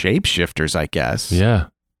shapeshifters, I guess. Yeah.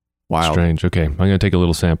 Wild. Strange. Okay. I'm going to take a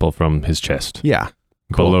little sample from his chest. Yeah.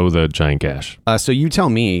 Cool. Below the giant gash. So you tell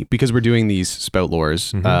me, because we're doing these spout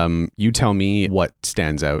lores, you tell me what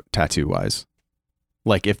stands out tattoo-wise.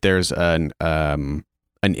 Like if there's an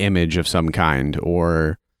image of some kind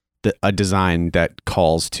or a design that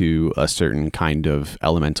calls to a certain kind of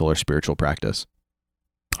elemental or spiritual practice.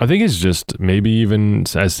 I think it's just maybe even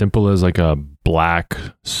as simple as like a black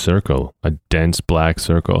circle, a dense black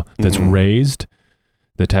circle that's raised.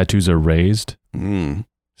 The tattoos are raised.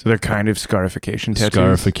 So they're kind of scarification tattoos?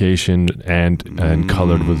 Scarification and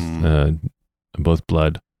colored with both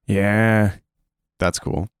blood. Yeah. That's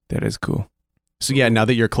cool. That is cool. So yeah, now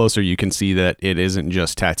that you're closer, you can see that it isn't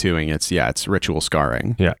just tattooing. It's ritual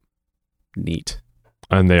scarring. Yeah. Neat.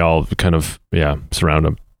 And they all kind of, surround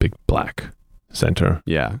a big black center.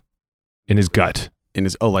 Yeah. In his gut.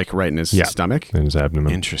 Like right in his stomach? In his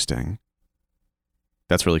abdomen. Interesting.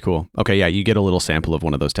 That's really cool. Okay, yeah, you get a little sample of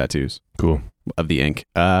one of those tattoos. Cool. Of the ink.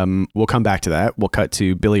 We'll come back to that. We'll cut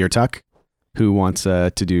to Billy or Tuck, who wants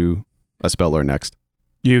to do a spell lore next.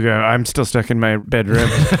 You go. I'm still stuck in my bedroom.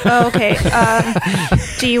 Oh, okay.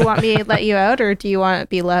 Do you want me to let you out, or do you want to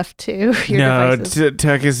be left to your devices?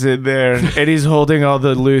 Tuck is in there, and he's holding all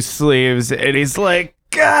the loose sleeves, and he's like,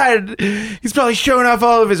 God, he's probably showing off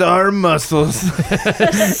all of his arm muscles.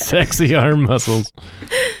 Sexy arm muscles.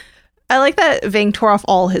 I like that Ving tore off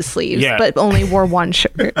all his sleeves, but only wore one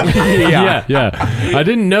shirt. Yeah. I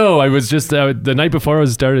didn't know. I was just the night before I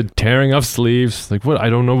started tearing off sleeves. Like what? I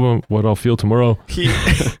don't know what I'll feel tomorrow.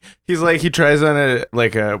 He's like, he tries on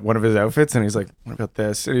one of his outfits, and he's like, what about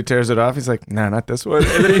this? And he tears it off. He's like, nah, not this one.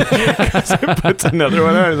 And then he puts another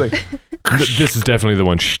one on. He's like, this is definitely the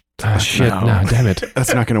one. Shit, no, damn it.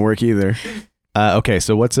 That's not going to work either. Okay,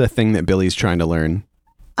 so what's a thing that Billy's trying to learn?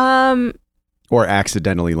 Or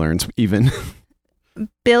accidentally learns, even.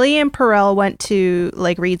 Billy and Perel went to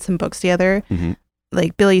like read some books together. Mm-hmm.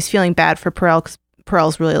 Like Billy's feeling bad for Perel because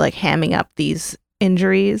Perel's really like hamming up these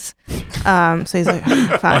injuries. So he's like,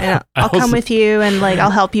 fine, I'll come with you and like I'll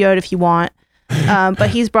help you out if you want.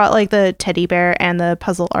 But he's brought like the teddy bear and the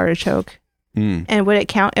puzzle artichoke. And would it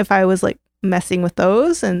count if I was like messing with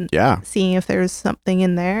those and seeing if there's something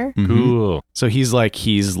in there? Mm-hmm. Cool. So he's like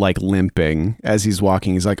limping as he's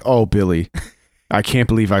walking. He's like, oh, Billy, I can't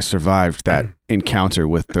believe I survived that encounter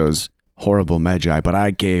with those horrible magi, but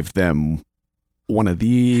I gave them one of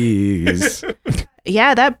these.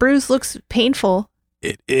 Yeah, that bruise looks painful.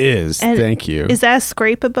 It is. And thank you. Is that a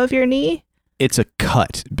scrape above your knee? It's a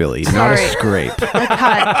cut, Billy, not Sorry. a scrape. A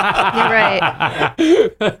cut.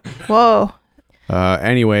 You're right. Whoa.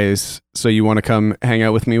 Anyways, so you want to come hang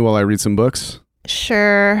out with me while I read some books?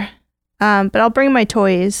 Sure. But I'll bring my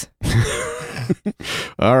toys.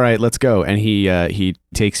 All right, let's go. And he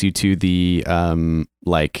takes you to the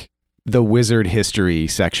the wizard history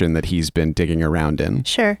section that he's been digging around in.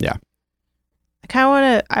 Sure. Yeah.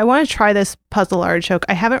 I want to try this puzzle artichoke.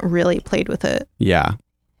 I haven't really played with it. Yeah.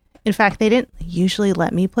 In fact, they didn't usually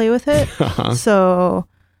let me play with it. So,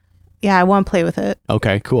 yeah, I want to play with it.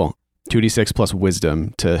 Okay, cool. 2d6 plus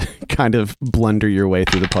wisdom to kind of blunder your way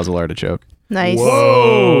through the puzzle artichoke. Nice.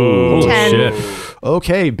 Whoa. Holy 10. shit.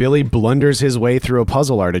 Okay, Billy blunders his way through a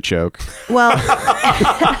puzzle artichoke. Well,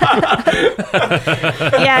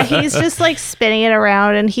 yeah, he's just like spinning it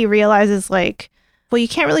around and he realizes like, well, you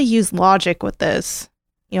can't really use logic with this.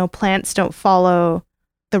 You know, plants don't follow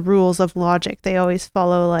the rules of logic. They always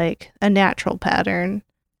follow like a natural pattern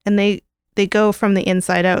and they go from the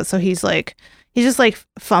inside out. So he's just like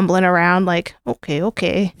fumbling around like,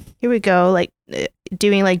 okay, here we go. Like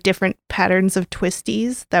doing like different patterns of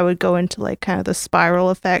twisties that would go into like kind of the spiral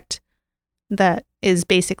effect that is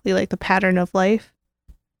basically like the pattern of life.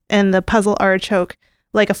 And the puzzle artichoke,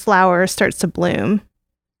 like a flower, starts to bloom.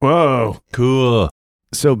 Whoa. Cool.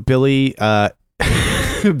 So Billy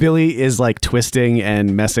Billy is like twisting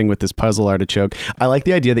and messing with this puzzle artichoke. I like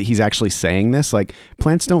the idea that he's actually saying this. Like,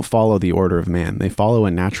 plants don't follow the order of man. They follow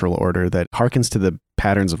a natural order that harkens to the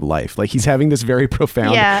patterns of life. Like, he's having this very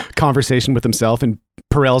profound conversation with himself, and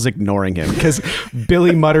Perel's ignoring him because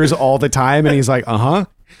Billy mutters all the time, and he's like, oh,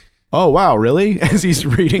 wow, really? As he's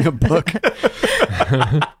reading a book.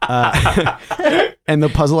 And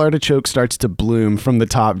the puzzle artichoke starts to bloom from the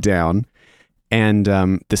top down. And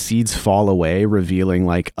the seeds fall away, revealing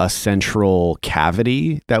like a central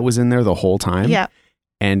cavity that was in there the whole time. Yeah.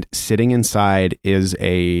 And sitting inside is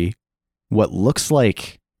what looks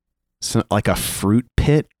like a fruit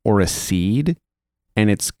pit or a seed. And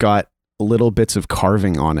it's got little bits of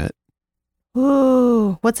carving on it.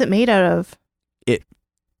 Ooh, what's it made out of? It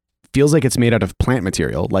feels like it's made out of plant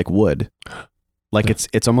material, like wood. Like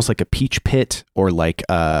it's almost like a peach pit or like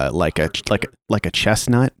a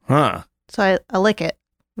chestnut. Huh. So I lick it.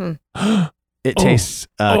 It tastes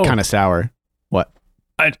kind of sour. What?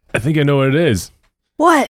 I think I know what it is.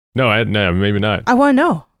 What? No, maybe not. I want to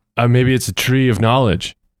know. Maybe it's a tree of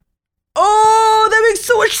knowledge. Oh, that makes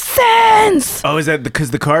so much sense. Oh, is that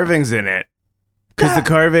because the carving's in it? Because the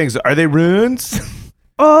carvings, are they runes?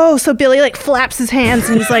 Oh, so Billy like flaps his hands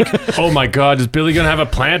and he's like, Oh my God, is Billy going to have a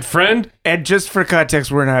plant friend? And just for context,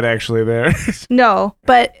 we're not actually there. no,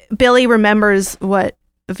 but Billy remembers what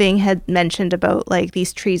Ving had mentioned about like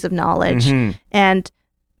these trees of knowledge. Mm-hmm. And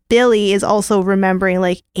Billy is also remembering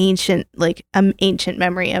like ancient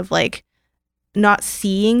memory of like not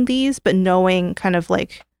seeing these, but knowing kind of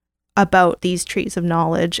like about these trees of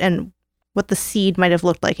knowledge and what the seed might have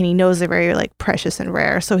looked like. And he knows they're very like precious and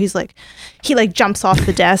rare. So he's like, he like jumps off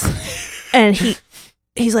the desk and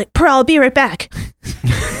he's like, Perel, I'll be right back.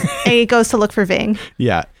 And he goes to look for Ving.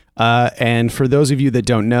 Yeah. And for those of you that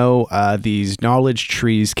don't know, these knowledge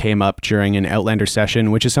trees came up during an Outlander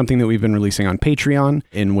session, which is something that we've been releasing on Patreon,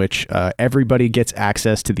 in which everybody gets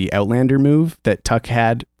access to the Outlander move that Tuck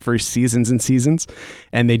had for seasons and seasons.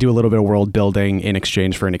 And they do a little bit of world building in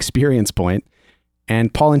exchange for an experience point.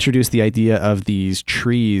 And Paul introduced the idea of these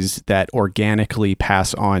trees that organically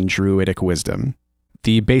pass on druidic wisdom.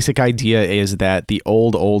 The basic idea is that the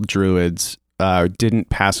old druids didn't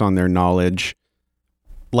pass on their knowledge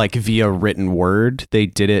like via written word. They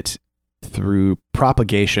did it through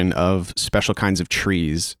propagation of special kinds of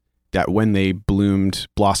trees that when they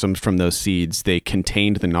blossomed from those seeds, they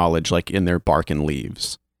contained the knowledge like in their bark and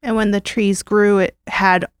leaves. And when the trees grew,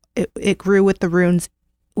 it grew with the runes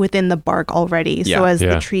within the bark already. So as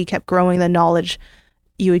the tree kept growing, the knowledge,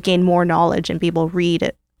 you would gain more knowledge and be able to read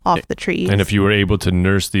it off the trees. And if you were able to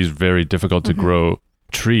nurse these very difficult to grow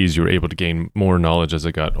trees, you were able to gain more knowledge as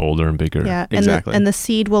it got older and bigger. Yeah, exactly. And the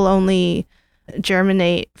seed will only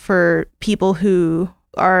germinate for people who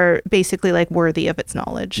are basically like worthy of its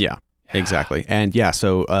knowledge. Yeah, exactly. And yeah,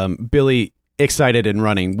 so Billy, excited and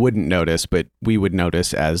running, wouldn't notice, but we would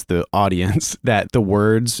notice as the audience that the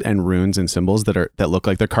words and runes and symbols that look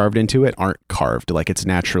like they're carved into it aren't carved, like it's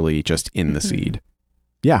naturally just in the seed.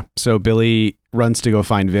 Yeah, so Billy runs to go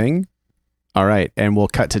find Ving. All right, and we'll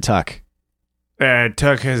cut to Tuck.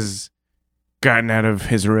 Tuck has gotten out of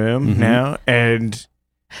his room now, and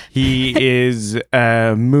he is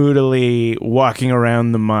moodily walking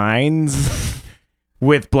around the mines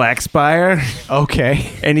with Blackspire.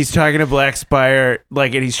 Okay. And he's talking to Blackspire,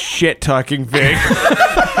 like, and he's shit talking Ving.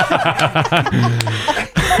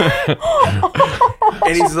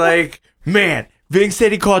 And he's like, man, Ving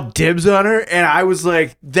said he called dibs on her, and I was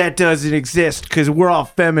like, that doesn't exist because we're all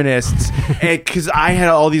feminists. And because I had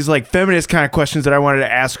all these like feminist kind of questions that I wanted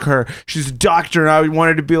to ask her. She's a doctor, and I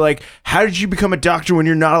wanted to be like, how did you become a doctor when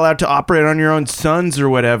you're not allowed to operate on your own sons or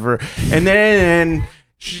whatever? And then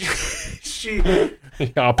she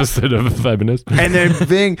the opposite of a feminist. And then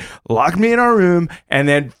Ving locked me in our room and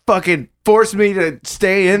then fucking forced me to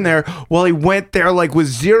stay in there while he went there like with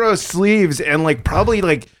zero sleeves and like probably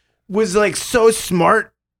like was like so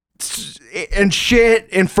smart and shit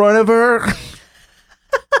in front of her.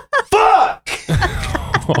 Fuck!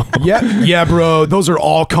 Yeah, bro. Those are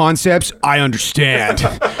all concepts I understand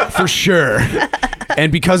for sure.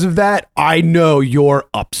 And because of that, I know you're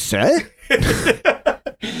upset.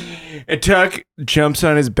 And Tuck jumps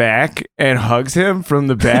on his back and hugs him from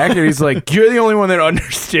the back, and he's like, "You're the only one that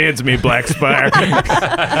understands me, Black Spire."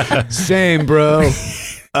 Same, bro.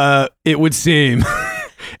 It would seem.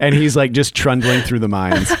 And he's like just trundling through the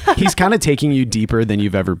mines. He's kind of taking you deeper than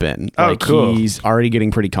you've ever been. Oh, cool. He's already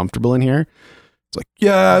getting pretty comfortable in here. It's like,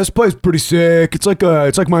 yeah, this place is pretty sick. It's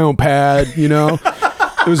like my own pad, you know?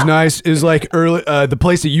 It was nice. It was like early. The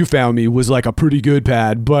place that you found me was like a pretty good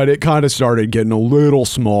pad, but it kind of started getting a little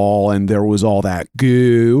small, and there was all that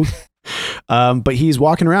goo. But he's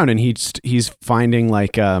walking around, and he's finding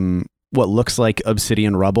like what looks like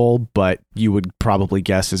obsidian rubble, but you would probably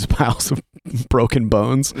guess is piles of broken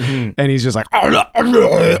bones. Mm-hmm. And he's just like,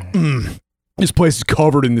 this place is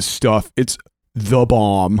covered in this stuff. It's the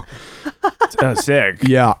bomb. Oh, sick.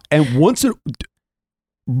 Yeah, and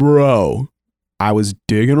bro. I was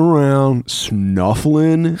digging around,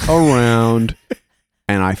 snuffling around,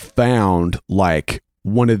 and I found like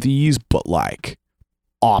one of these, but like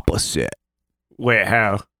opposite. Wait,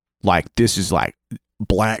 how? Like this is like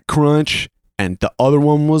Black Crunch, and the other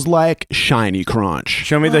one was like Shiny Crunch.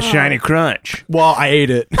 Show me the Shiny Crunch. Well, I ate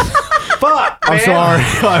it. Fuck, I'm man. sorry.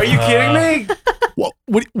 Are you kidding me? What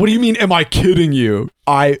do you mean, am I kidding you?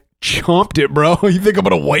 I chomped it, bro. You think I'm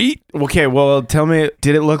gonna wait? Okay, well, tell me,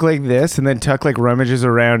 did it look like this? And then Tuck like rummages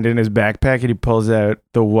around in his backpack and he pulls out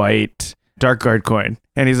the white Dark Guard coin.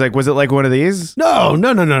 And he's like, was it like one of these? No.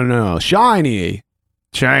 Shiny.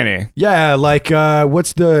 Shiny. Yeah, like what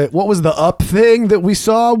was the up thing that we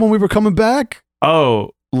saw when we were coming back?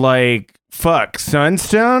 Oh, like fuck,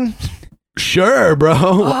 Sunstone? Sure, bro.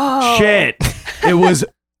 Oh. Shit. It was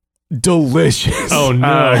delicious. Oh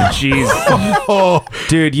no. Jeez. Oh,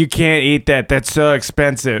 Dude, you can't eat that. That's so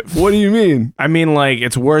expensive. what do you mean? I mean, like,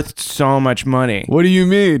 it's worth so much money. What do you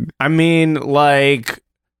mean? I mean, like,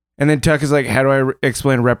 and then Tuck is like, how do I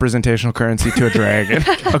explain representational currency to a dragon?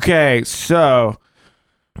 Okay, so,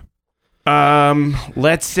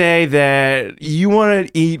 let's say that you want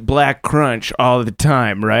to eat Black Crunch all the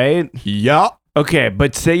time, right? Yeah. Okay,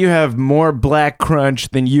 but say you have more Black Crunch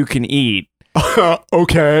than you can eat.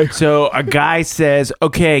 Okay. So a guy says,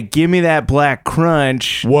 okay, give me that Black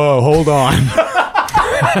Crunch. Whoa, hold on.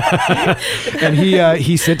 And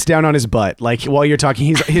he sits down on his butt. Like while you're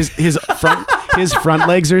talking, his front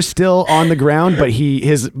legs are still on the ground, but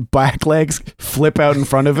his back legs flip out in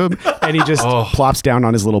front of him, and he just plops down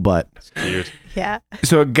on his little butt. Cute. Yeah.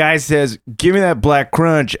 So a guy says, give me that Black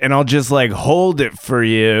Crunch, and I'll just like hold it for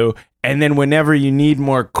you. And then whenever you need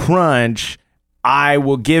more crunch, I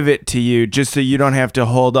will give it to you just so you don't have to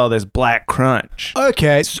hold all this Black Crunch.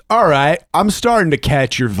 Okay, all right. I'm starting to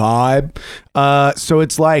catch your vibe. So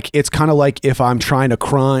it's kind of like if I'm trying to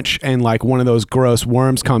crunch and like one of those gross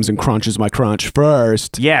worms comes and crunches my crunch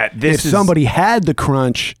first. Yeah, If somebody had the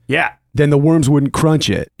crunch, yeah, then the worms wouldn't crunch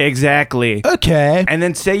it. exactly. Okay. And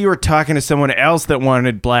then say you were talking to someone else that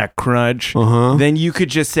wanted Black Crunch, then you could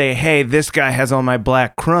just say, hey, this guy has all my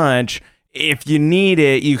Black Crunch. If you need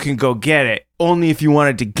it, you can go get it. Only if you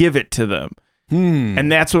wanted to give it to them. And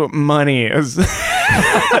that's what money is.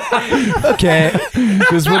 Okay.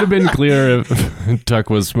 This would have been clear if Tuck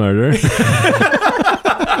was smarter.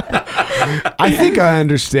 I think I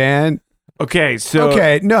understand. Okay, so...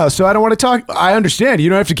 Okay, no, so I don't want to talk. I understand. You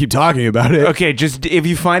don't have to keep talking about it. Okay, just if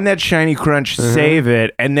you find that Shiny Crunch, save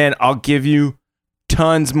it, and then I'll give you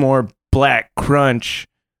tons more Black Crunch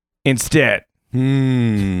instead.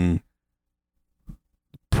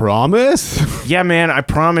 Promise? Yeah, man, I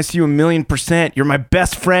promise you 1,000,000%. You're my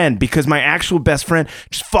best friend because my actual best friend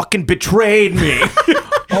just fucking betrayed me.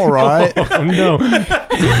 All right. Oh, no.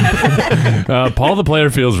 Paul the player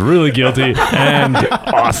feels really guilty and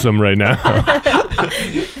awesome right now.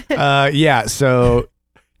 Yeah, so...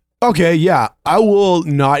 Okay, yeah, I will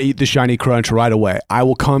not eat the Shiny Crunch right away. I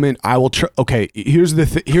will come in, I will... Okay,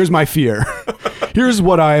 here's my fear. Here's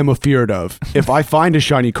what I am afeared of. If I find a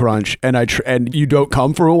Shiny Crunch and and you don't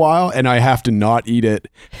come for a while and I have to not eat it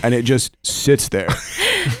and it just sits there.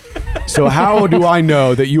 So how do I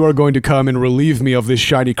know that you are going to come and relieve me of this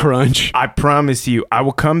Shiny Crunch? I promise you, I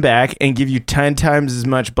will come back and give you 10 times as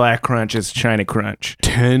much Black Crunch as Shiny Crunch.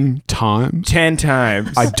 10 times? 10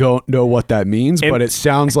 times. I don't know what that means, but it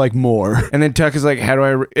sounds like more. And then Tuck is like, how do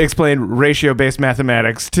I explain ratio-based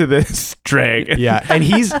mathematics to this dragon? Yeah, and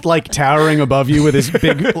he's like towering above you with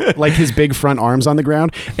his big front arms on the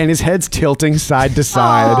ground, and his head's tilting side to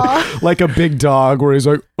side like a big dog where he's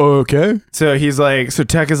like, okay. So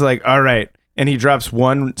Tuck is like, all right, And he drops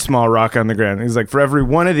one small rock on the ground. He's like, for every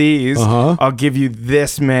one of these, I'll give you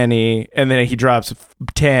this many. And then he drops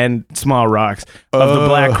 10 small rocks of the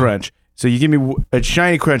black crunch. So you give me a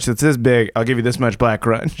shiny crunch that's this big, I'll give you this much black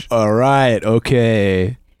crunch. All right.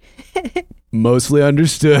 Okay. Mostly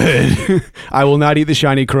understood. I will not eat the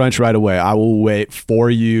shiny crunch right away. I will wait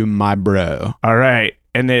for you, my bro. All right.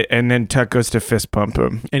 And then Tuck goes to fist pump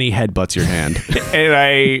him. And he headbutts your hand. And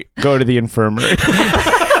I go to the infirmary.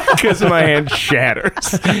 Because my hand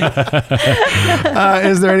shatters. Is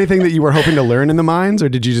there anything that you were hoping to learn in the mines, or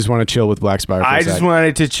did you just want to chill with Blackspire for I just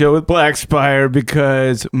wanted to chill with Blackspire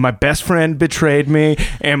because my best friend betrayed me,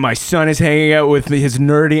 and my son is hanging out with his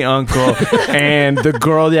nerdy uncle, and the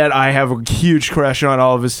girl that I have a huge crush on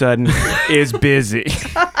all of a sudden is busy.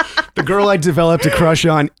 The girl I developed a crush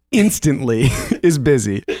on instantly is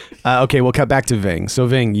busy. Okay, we'll cut back to Ving. So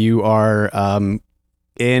Ving, you are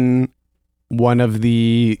in one of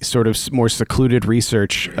the sort of more secluded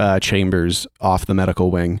research chambers off the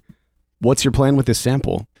medical wing. What's your plan with this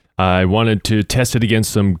sample? I wanted to test it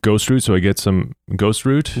against some ghost root, so I get some ghost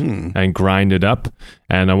root and grind it up.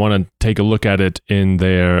 And I want to take a look at it in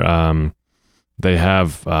their, they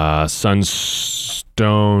have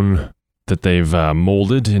sunstone that they've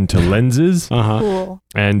molded into lenses. Cool.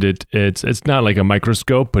 And it's not like a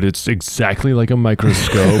microscope, but it's exactly like a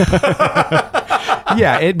microscope.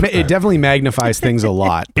 Yeah, it definitely magnifies things a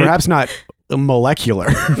lot. Perhaps not molecular.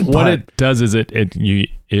 What it does is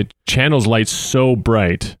it channels light so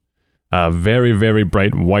bright, very, very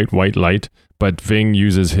bright white light. But Ving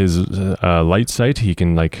uses his light sight. He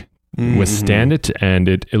can withstand it, and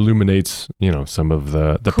it illuminates some of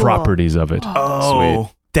the Cool. properties of it. Oh,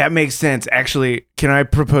 sweet. That makes sense. Actually, can I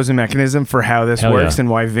propose a mechanism for how this works and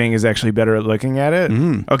why Ving is actually better at looking at it?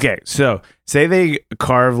 Okay, so say they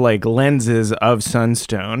carve lenses of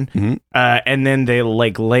sunstone, and then they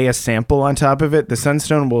lay a sample on top of it. The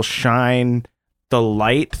sunstone will shine the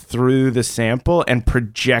light through the sample and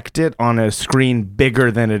project it on a screen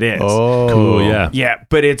bigger than it is. Oh, cool. Yeah. Yeah,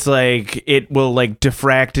 but it's it will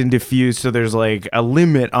diffract and diffuse, so there's a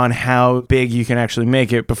limit on how big you can actually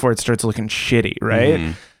make it before it starts looking shitty,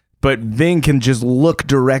 right? But Ving can just look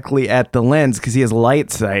directly at the lens because he has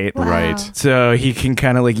light sight. Wow. Right. So he can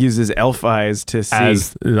kind of use his elf eyes to see.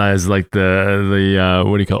 As the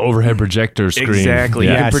what do you call overhead projector screen. Exactly.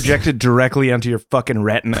 Yeah. You can project it directly onto your fucking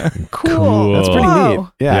retina. Cool. That's pretty Whoa. neat.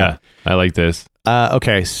 Yeah. I like this.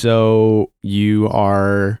 Okay, so you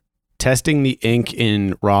are testing the ink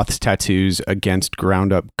in Roth's tattoos against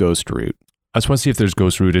ground up ghost root. I just want to see if there's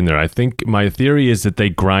ghost root in there. I think my theory is that they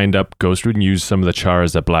grind up ghost root and use some of the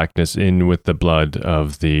chars, that blackness, in with the blood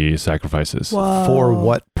of the sacrifices. Whoa. For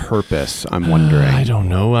what purpose, I'm wondering? I don't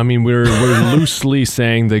know. I mean, we're loosely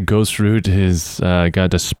saying that ghost root has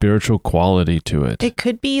got a spiritual quality to it. It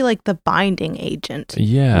could be the binding agent.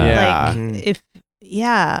 Yeah.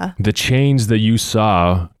 The chains that you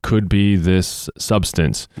saw could be this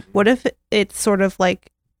substance. What if it's sort of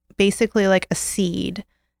basically a seed,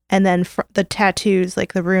 and then the tattoos,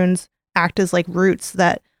 the runes, act as roots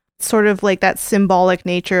that sort of that symbolic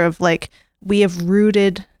nature of we have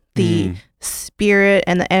rooted the spirit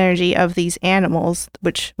and the energy of these animals,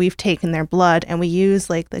 which we've taken their blood, and we use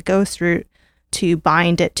the ghost root to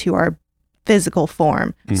bind it to our physical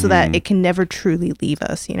form so that it can never truly leave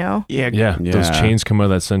us, Yeah. Those chains come out of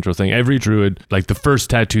that central thing. Every druid, the first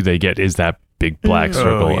tattoo they get is that big black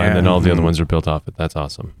circle, and then all the other ones are built off it. That's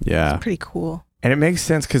awesome. Yeah. Pretty cool. And it makes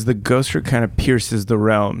sense because the ghost root kind of pierces the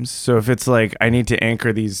realms. So if it's I need to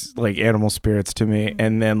anchor these animal spirits to me,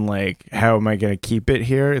 and then how am I going to keep it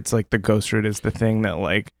here? It's the ghost root is the thing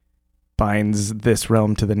that binds this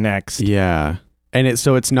realm to the next. Yeah. And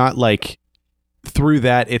it's not through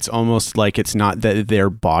that, it's almost it's not that their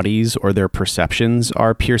bodies or their perceptions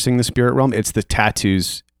are piercing the spirit realm. It's the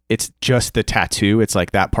tattoos. It's just the tattoo. It's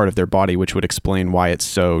that part of their body, which would explain why it's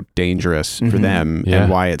so dangerous for them and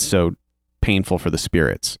why it's so painful for the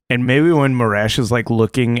spirits. And maybe when Marash is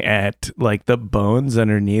looking at the bones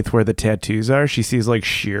underneath where the tattoos are, she sees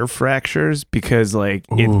shear fractures because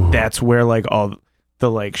that's where all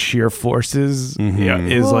the shear forces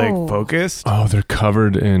is focused. Oh, they're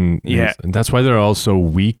covered in and that's why they're all so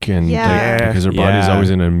weak and because their body's always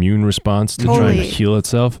in an immune response to try and heal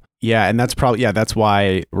itself. Yeah, and that's probably that's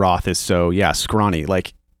why Roth is so scrawny.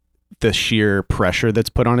 The sheer pressure that's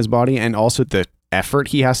put on his body, and also the effort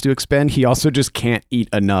he has to expend. He also just can't eat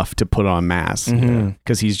enough to put on mass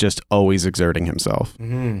because he's just always exerting himself,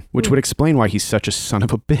 which would explain why he's such a son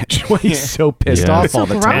of a bitch. Why he's so pissed off all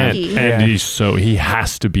the time. And he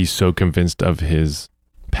has to be so convinced of his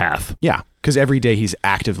path. Yeah, because every day he's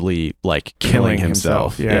actively killing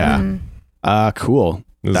himself. Yeah. Cool.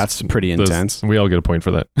 That's pretty intense. We all get a point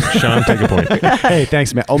for that. Sean, take a point. Hey,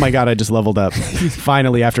 thanks, man. Oh my God, I just leveled up.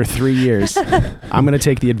 Finally, after 3 years. I'm going to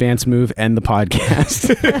take the advanced move and the podcast.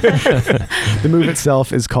 The move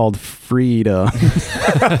itself is called freedom.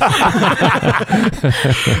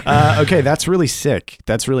 Okay, that's really sick.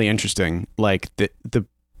 That's really interesting. Like the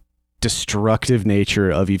destructive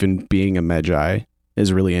nature of even being a Magi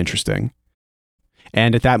is really interesting.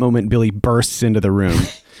 And at that moment, Billy bursts into the room.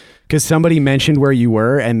 Because somebody mentioned where you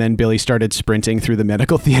were, and then Billy started sprinting through the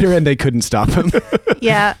medical theater, and they couldn't stop him.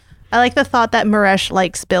 Yeah. I like the thought that Maresh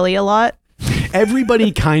likes Billy a lot.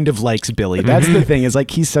 Everybody kind of likes Billy. That's the thing, is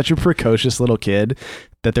like he's such a precocious little kid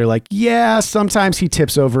that they're like, yeah, sometimes he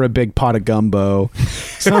tips over a big pot of gumbo.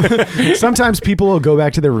 Sometimes people will go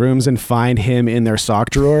back to their rooms and find him in their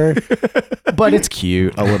sock drawer, but it's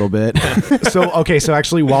cute a little bit. So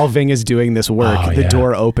actually while Ving is doing this work, the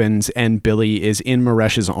door opens and Billy is in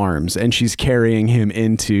Maresh's arms and she's carrying him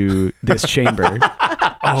into this chamber.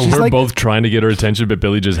 We're like, both trying to get her attention, but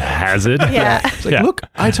Billy just has it. Yeah. It's like, look,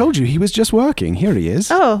 I told you he was just working. Here he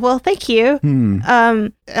is. Oh, well, thank you.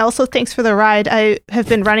 Also, thanks for the ride. I have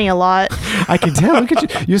been running a lot. I can tell. Look at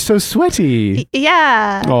you. You're so sweaty.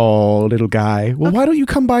 Yeah. Oh, little guy. Well, why don't you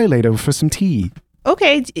come by later for some tea?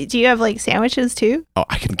 Okay. Do you have like sandwiches too? Oh,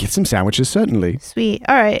 I can get some sandwiches, certainly. Sweet.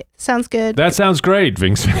 All right. Sounds good. That sounds great,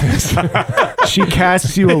 Ving says. She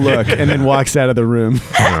casts you a look and then walks out of the room.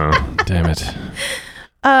 Oh, damn it.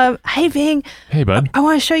 Hey, Ving. Hey, bud. I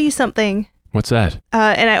want to show you something. What's that?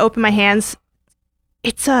 And I open my hands.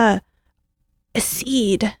 It's a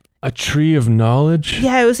seed. A tree of knowledge?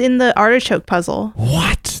 Yeah, it was in the artichoke puzzle.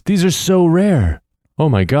 What? These are so rare. Oh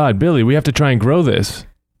my God, Billy, we have to try and grow this.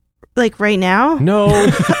 Like right now? No.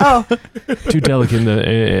 Oh. Too delicate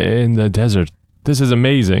in the desert. This is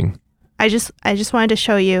amazing. I just wanted to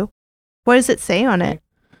show you. What does it say on it?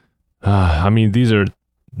 I mean, these are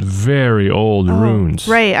very old runes.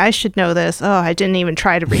 Right, I should know this. Oh, I didn't even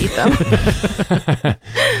try to read them.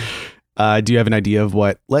 Do you have an idea of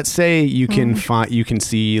what? Let's say you can you can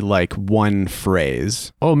see like one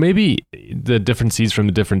phrase. Oh, maybe the different seeds from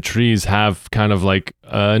the different trees have kind of like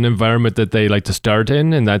an environment that they like to start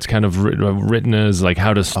in, and that's kind of written as like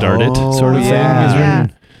how to start it sort of thing is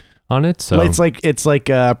written on it. So well, it's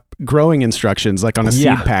like growing instructions, like on a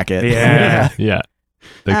seed packet. Yeah.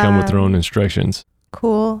 They come with their own instructions.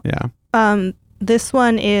 Cool. Yeah. This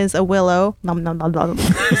one is a willow. Nom, nom, nom, nom.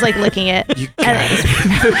 He's like licking it.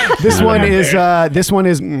 This one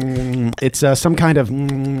is it's some kind of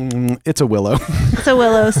it's a willow. It's a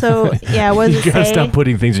willow. So yeah, what does it say? You gotta stop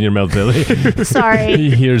putting things in your mouth, Billy. Sorry. He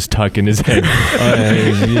hears Tuck in his head.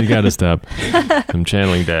 You gotta stop. I'm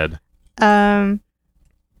channeling Dad.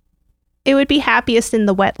 It would be happiest in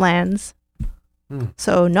the wetlands.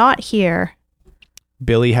 So not here.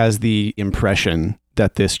 Billy has the impression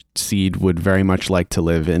that this seed would very much like to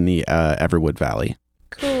live in the Everwood Valley.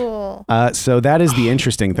 Cool. So that is the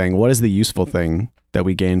interesting thing. What is the useful thing that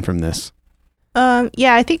we gain from this?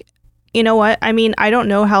 Yeah, I think, you know what? I mean, I don't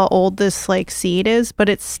know how old this like seed is, but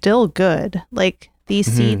it's still good. Like these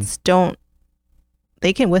seeds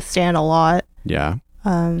they can withstand a lot. Yeah.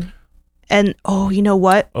 And you know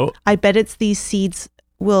what? Oh. I bet it's these seeds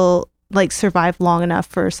will like survive long enough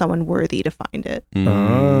for someone worthy to find it.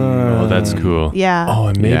 Oh, that's cool. Yeah. Oh,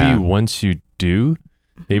 and maybe once you do,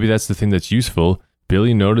 maybe that's the thing that's useful.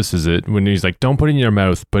 Billy notices it when he's like, don't put it in your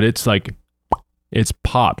mouth, but it's like, it's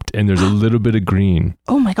popped and there's a little bit of green.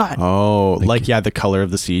 Oh my God. Oh, like the color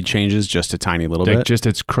of the seed changes just a tiny little bit. Just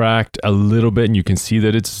it's cracked a little bit and you can see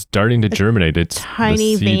that it's starting to germinate. It's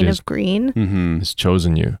tiny vein of green. It's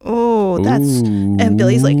chosen you. Oh, and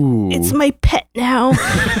Billy's like, it's my pet now.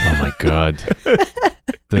 Oh my God.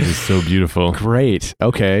 That is so beautiful. Great.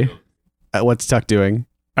 Okay. What's Tuck doing?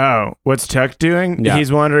 Oh, what's Tuck doing? Yeah.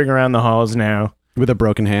 He's wandering around the halls now. With a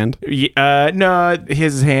broken hand? No,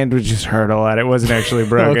 his hand was just hurt a lot. It wasn't actually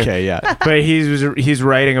broken. Okay, yeah. But he's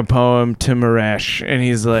writing a poem to Maresh, and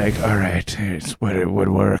he's like, all right, here's what it would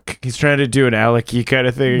work. He's trying to do an Aleki kind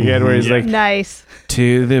of thing again, where he's like, nice.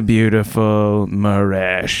 To the beautiful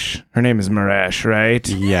Maresh. Her name is Maresh, right?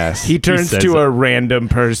 Yes. He turns to a random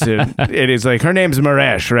person, and he's like, her name's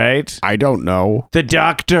Maresh, right? I don't know. The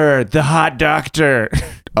doctor, the hot doctor.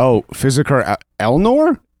 Oh, Physiker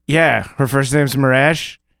Elnor? Yeah, her first name's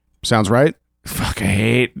Maresh. Sounds right. Fuck, I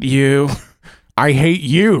hate you. I hate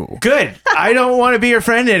you. Good. I don't want to be your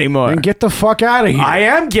friend anymore. Then get the fuck out of here. I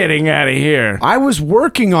am getting out of here. I was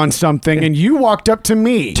working on something and you walked up to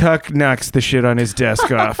me. Tuck knocks the shit on his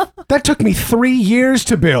desk off. That took me 3 years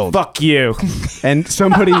to build. Fuck you. And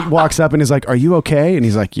somebody walks up and is like, are you okay? And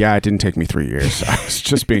he's like, yeah, it didn't take me 3 years. I was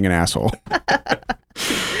just being an asshole.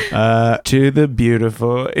 To the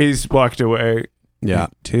beautiful. He's walked away. Yeah.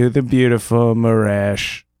 To the beautiful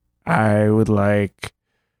Marash, I would like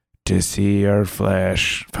to see your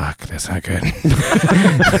flesh. Fuck, that's not good.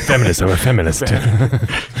 Feminist over feminist.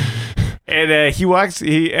 And he walks,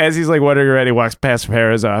 as he's like wandering around, he walks past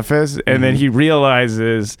Farah's office, and then he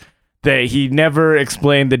realizes that he never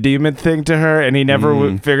explained the demon thing to her, and he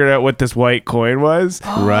never figured out what this white coin was.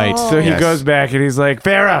 Right. So he goes back and he's like,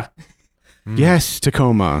 Farah! Yes,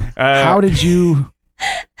 Tacoma. How did you...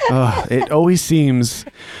 it always seems...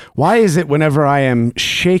 Why is it whenever I am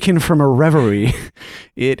shaken from a reverie,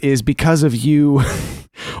 it is because of you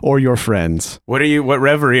or your friends? What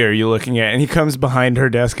reverie are you looking at? And he comes behind her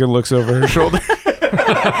desk and looks over her shoulder.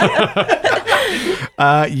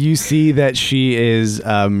 You see that she is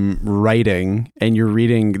writing, and you're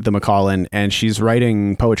reading the Macallan, and she's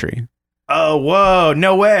writing poetry. Oh, whoa,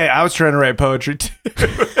 no way. I was trying to write poetry too.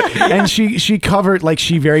 And she covered, like,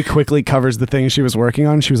 she very quickly covers the thing she was working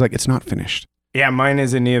on. She was like, it's not finished. Yeah, mine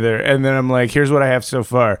isn't either. And then I'm like, here's what I have so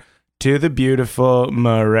far. To the beautiful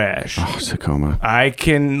Marash. Oh, Tacoma. I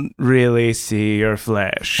can really see your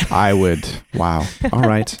flesh. I would. Wow. All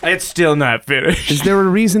right. It's still not finished. Is there a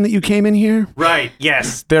reason that you came in here? Right.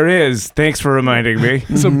 Yes, there is. Thanks for reminding me.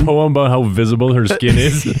 It's a poem about how visible her skin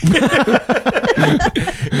is.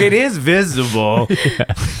 It is visible.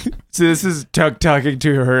 Yeah. So this is talking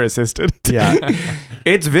to her assistant. Yeah.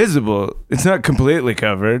 It's visible. It's not completely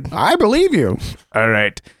covered. I believe you. All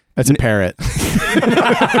right. That's a parrot.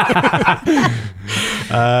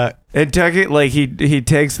 And Tuckett, like, he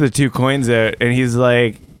takes the 2 coins out, and he's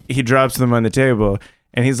like, he drops them on the table,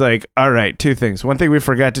 and he's like, all right, 2 things. One thing we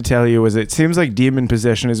forgot to tell you was it seems like demon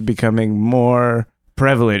possession is becoming more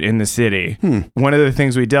prevalent in the city. One of the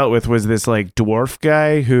things we dealt with was this, like, dwarf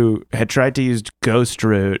guy who had tried to use ghost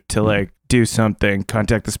root to, like, do something,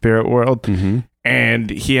 contact the spirit world, and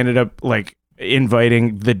he ended up, like,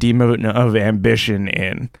 inviting the demon of ambition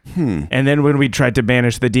in. And then when we tried to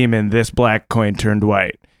banish the demon, this black coin turned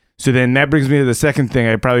white. So then that brings me to the second thing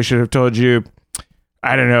I probably should have told you,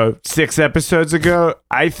 I don't know, 6 episodes ago.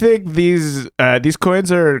 I think these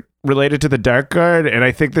coins are related to the Dark Guard, and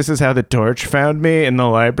I think this is how the Torch found me in the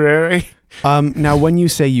library. Now, when you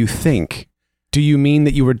say you think, do you mean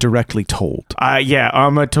that you were directly told? Yeah,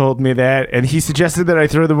 Amma told me that, and he suggested that I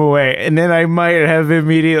throw them away, and then I might have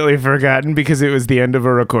immediately forgotten because it was the end of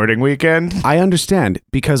a recording weekend. I understand,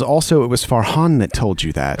 because also it was Farhan that told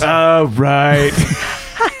you that. Oh, right.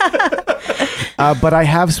 But I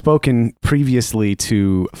have spoken previously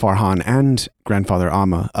to Farhan and Grandfather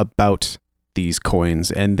Amma about these coins,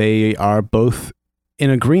 and they are both in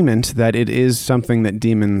agreement that it is something that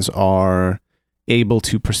demons are able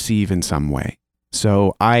to perceive in some way.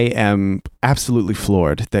 So I am absolutely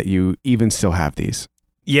floored that you even still have these.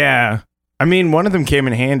 Yeah. I mean, one of them came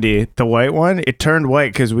in handy. The white one, it turned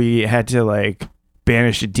white because we had to, like,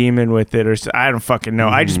 banish a demon with it, or I don't fucking know.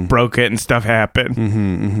 I just broke it and stuff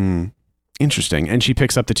happened. Interesting. And she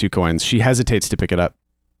picks up the 2 coins. She hesitates to pick it up.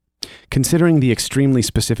 Considering the extremely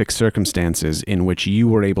specific circumstances in which you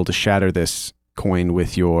were able to shatter this coin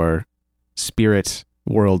with your spirit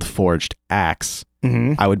world forged axe,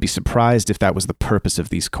 I would be surprised if that was the purpose of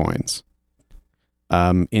these coins.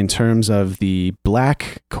 In terms of the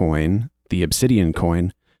black coin, the obsidian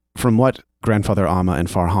coin, from what Grandfather Amma and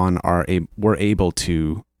Farhan were able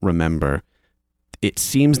to remember, it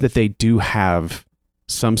seems that they do have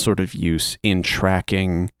some sort of use in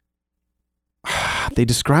tracking. They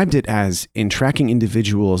described it as in tracking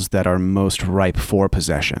individuals that are most ripe for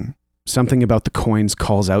possession. Something about the coins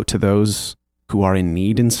calls out to those who are in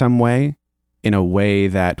need in some way, in a way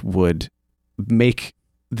that would make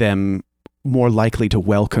them more likely to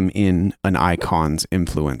welcome in an icon's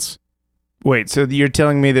influence. Wait, so you're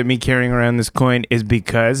telling me that me carrying around this coin is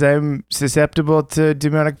because I'm susceptible to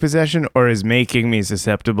demonic possession, or is making me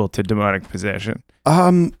susceptible to demonic possession?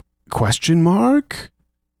 Question mark?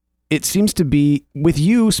 It seems to be, with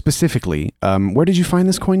you specifically, where did you find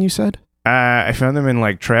this coin, you said? I found them in,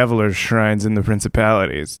 like, travelers' shrines in the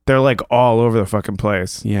principalities. They're, like, all over the fucking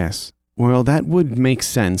place. Yes. Well, that would make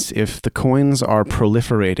sense if the coins are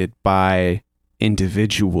proliferated by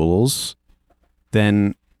individuals.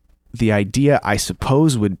 Then the idea, I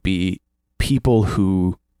suppose, would be people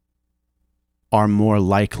who are more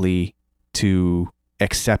likely to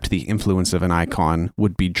accept the influence of an icon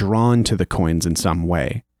would be drawn to the coins in some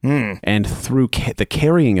way. And through the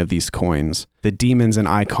carrying of these coins, the demons and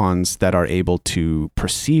icons that are able to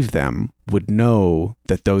perceive them would know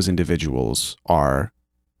that those individuals are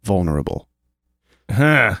vulnerable.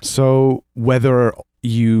 So whether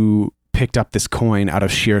you picked up this coin out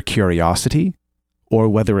of sheer curiosity or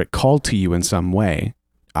whether it called to you in some way,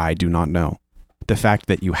 I do not know. The fact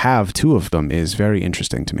that you have 2 of them is very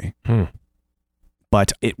interesting to me.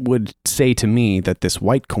 But it would say to me that this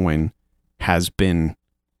white coin has been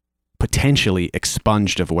potentially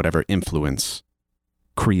expunged of whatever influence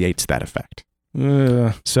creates that effect.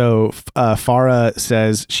 So Farah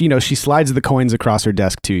says, she slides the coins across her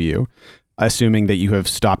desk to you, assuming that you have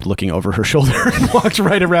stopped looking over her shoulder and walked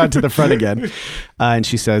right around to the front again. And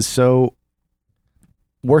she says, so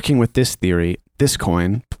working with this theory, this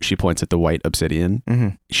coin, she points at the white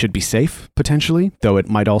obsidian, should be safe, potentially, though it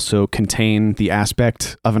might also contain the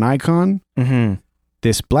aspect of an icon.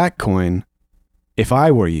 This black coin, if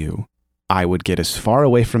I were you, I would get as far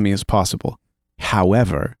away from me as possible.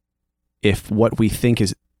 However, if what we think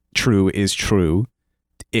is true,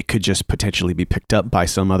 it could just potentially be picked up by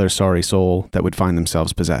some other sorry soul that would find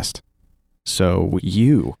themselves possessed. So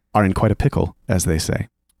you are in quite a pickle, as they say.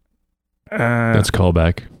 That's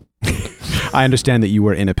callback. I understand that you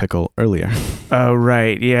were in a pickle earlier. Oh,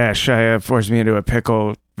 right. Yeah, Shia forced me into a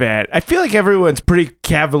pickle that I feel like everyone's pretty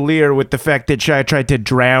cavalier with the fact that Shia tried to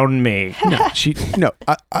drown me. The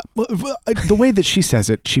way that she says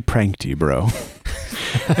it, she pranked you, bro.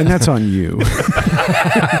 And that's on you.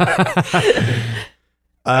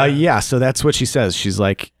 So that's what she says. She's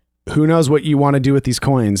like, who knows what you want to do with these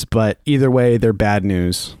coins, but either way, they're bad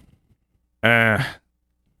news. Okay.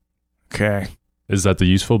 Is that the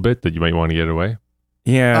useful bit that you might want to get away?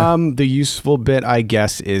 Yeah. The useful bit, I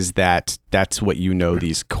guess, is that that's what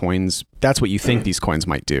these coins, that's what you think these coins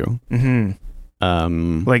might do.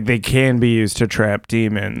 Like they can be used to trap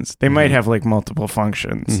demons. They might have like multiple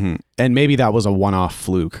functions. And maybe that was a one-off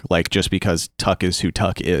fluke, like just because Tuck is who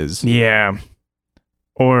Tuck is. Yeah.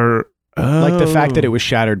 Or like the fact that it was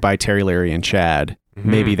shattered by Terry, Larry, and Chad.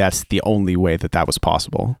 Maybe that's the only way that was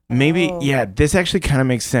possible. Maybe, yeah, this actually kind of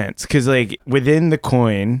makes sense. Because like within the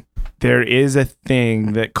coin, there is a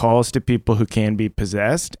thing that calls to people who can be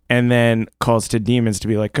possessed and then calls to demons to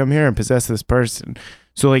be like, come here and possess this person.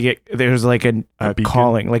 So like there's like a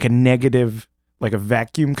calling, like a negative, like a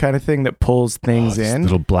vacuum kind of thing that pulls things in.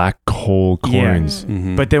 Little black hole coins.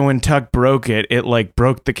 Yeah. But then when Tuck broke it, it like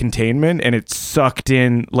broke the containment and it sucked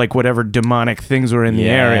in like whatever demonic things were in the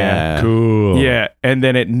area. Cool. Yeah. And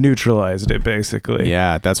then it neutralized it basically.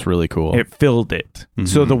 Yeah, that's really cool. It filled it.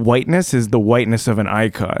 So the whiteness is the whiteness of an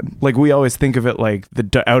icon. Like we always think of it like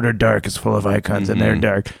the outer dark is full of icons and they're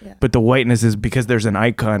dark. Yeah. But the whiteness is because there's an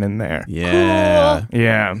icon in there. Yeah. Cool.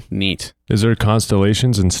 Yeah. Neat. Is there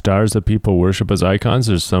constellations and stars that people worship as icons?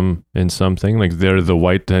 There's some in something like they're the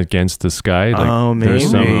white against the sky. Like maybe.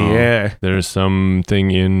 There's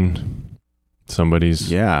something in somebody's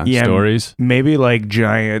stories. Maybe like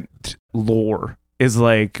giant lore is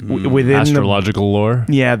like within astrological lore.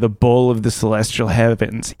 Yeah, the bowl of the celestial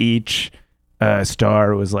heavens. Each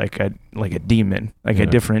star was like a demon, like a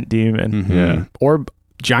different demon. Yeah. Or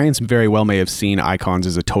giants very well may have seen icons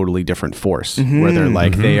as a totally different force, where they're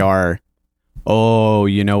like they are. Oh,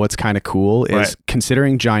 you know what's kind of cool is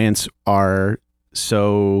considering giants are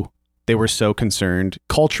they were so concerned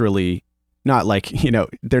culturally, not like,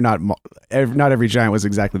 they're not every giant was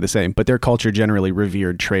exactly the same, but their culture generally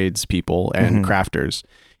revered tradespeople and crafters.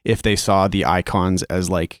 If they saw the icons as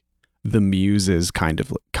like the muses kind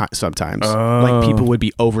of sometimes like people would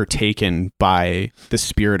be overtaken by the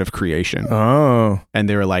spirit of creation. And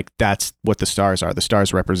they were like, that's what the stars are. The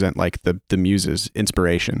stars represent like the muses'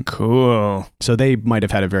 inspiration. Cool. So they might have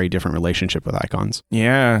had a very different relationship with icons.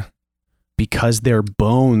 Yeah. Because their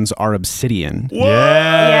bones are obsidian. Whoa!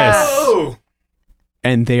 Yes. Whoa!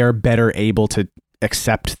 And they are better able to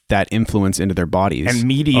accept that influence into their bodies. And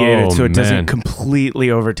mediate it so it doesn't completely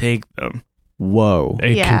overtake them. Whoa.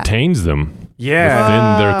 It contains them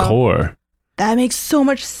within their core. That makes so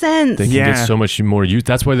much sense. They can get so much more use.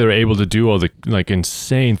 That's why they're able to do all the like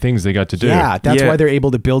insane things they got to do. Yeah, that's why they're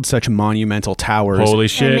able to build such monumental towers. Holy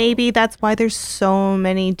shit. And maybe that's why there's so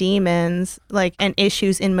many demons and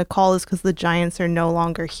issues in McCall is because the giants are no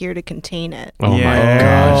longer here to contain it. Oh my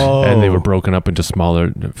god. And they were broken up into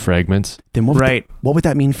smaller fragments. Then what would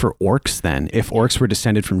that mean for orcs then? If orcs were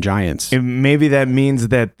descended from giants? Maybe that means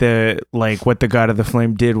that what the God of the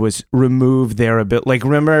Flame did was remove their ability. Like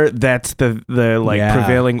remember, that's the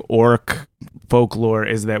prevailing orc folklore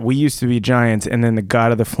is that we used to be giants and then the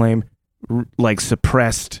God of the Flame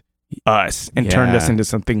suppressed us and turned us into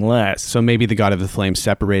something less. So maybe the God of the Flame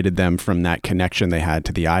separated them from that connection they had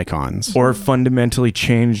to the icons. Or fundamentally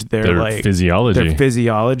changed their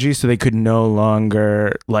physiology so they could no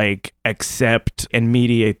longer accept and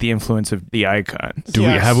mediate the influence of the icons.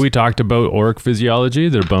 Have we talked about orc physiology,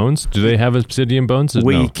 their bones? Do they have obsidian bones?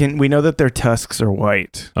 We know that their tusks are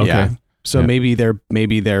white. Okay. Yeah. So Yeah.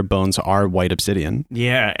 maybe their bones are white obsidian.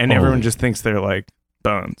 Yeah, and everyone just thinks they're like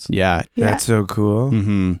bones. Yeah. That's so cool.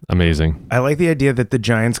 Mm-hmm. Amazing. I like the idea that the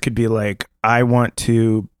giants could be like, I want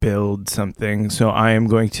to build something, so I am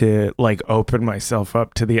going to like open myself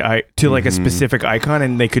up to like a specific icon,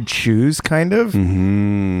 and they could choose kind of.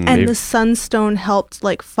 Mm-hmm. And the sunstone helped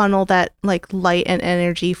like funnel that like light and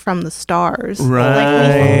energy from the stars.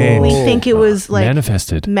 Right. Like we think it was like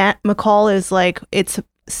Manifested. Matt McCall is like it's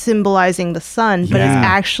symbolizing the sun, but it Yeah.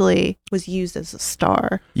 actually was used as a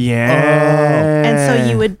star. Yeah. And so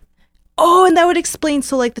you would and that would explain,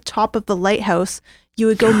 so like the top of the lighthouse, you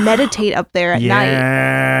would go meditate up there at night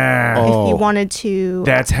Yeah. if you wanted to.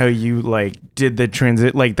 That's how you like did the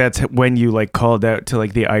transit. Like that's when you like called out to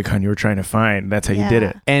like the icon you were trying to find. That's how you did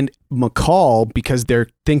it. And McCall, because they're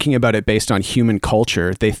thinking about it based on human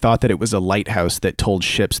culture, they thought that it was a lighthouse that told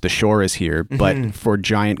ships the shore is here. But for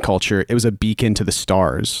giant culture, it was a beacon to the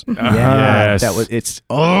stars. Yes. That was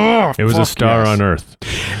It was a star on Earth.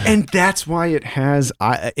 And that's why it has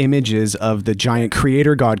images of the giant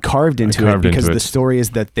creator god carved into it, because the story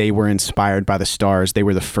is that they were inspired by the stars. They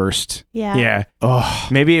were the first. Yeah. Oh,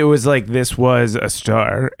 Maybe it was like this was a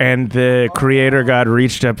star, and the creator god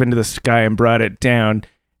reached up into the sky and brought it down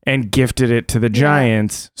and gifted it to the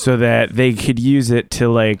giants so that they could use it to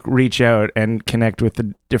like reach out and connect with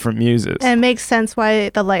the different muses. And it makes sense why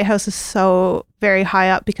the lighthouse is so very high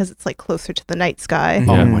up, because it's like closer to the night sky.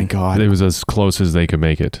 oh my God. It was as close as they could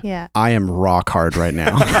make it. Yeah. I am rock hard right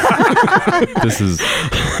now. This is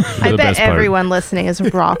I the bet best part. everyone listening is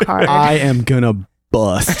rock hard. I am gonna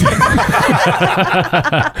bust.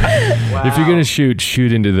 If you're gonna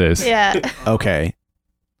shoot into this. Yeah. Okay.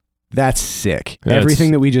 That's sick. That's-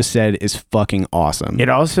 Everything that we just said is fucking awesome. It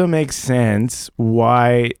also makes sense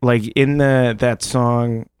why, like in that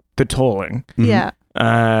song, The Tolling, Yeah.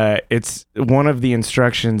 it's one of the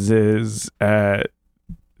instructions is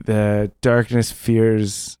the darkness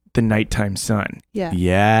fears the nighttime sun. Yeah.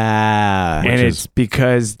 Yeah. And it's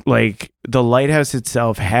because like the lighthouse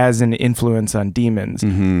itself has an influence on demons.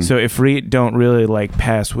 Mhm. So Ifrit don't really like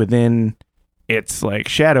pass within its like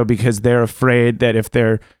shadow, because they're afraid that if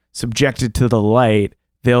they're subjected to the light,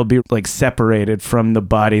 they'll be like separated from the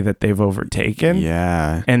body that they've overtaken.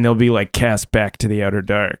 Yeah. And they'll be like cast back to the outer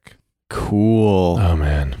dark. Cool. Oh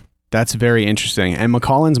man. That's very interesting. And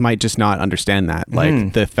McCollins might just not understand that.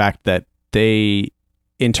 Like the fact that they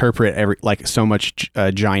interpret like so much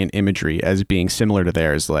giant imagery as being similar to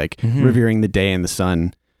theirs, like revering the day and the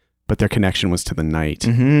sun, but their connection was to the night.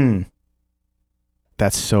 Mm-hmm.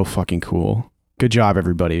 That's so fucking cool. Good job,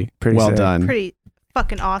 everybody. Pretty well sick. done. Pretty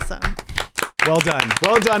fucking awesome. Well done.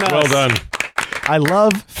 Well done, us. Well done. I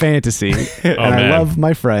love fantasy and I man. love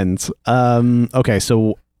my friends. Okay,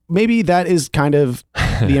 so maybe that is kind of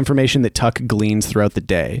the information that Tuck gleans throughout the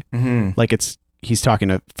day. Mm-hmm. Like he's talking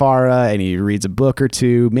to Farah and he reads a book or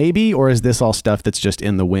two, maybe, or is this all stuff that's just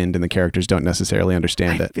in the wind and the characters don't necessarily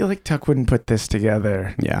understand I it? feel like Tuck wouldn't put this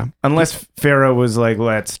together. Yeah. Unless Pharaoh was like,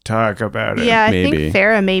 let's talk about it. Yeah, I Maybe. think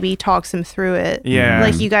Farah maybe talks him through it. Yeah.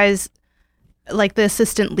 Like you guys, like the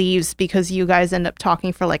assistant leaves because you guys end up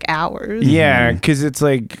talking for like hours. Yeah, because it's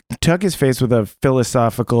like Tuck is faced with a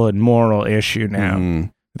philosophical and moral issue now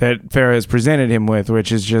Mhm. that Farah has presented him with,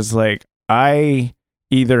 which is just like, I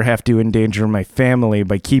either have to endanger my family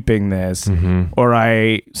by keeping this, or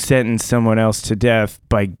I sentence someone else to death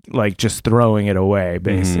by like just throwing it away,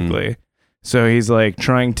 basically. So he's like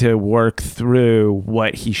trying to work through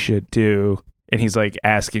what he should do, and he's like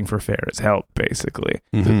asking for Farah's help, basically.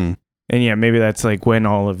 Mhm. And yeah, maybe that's like when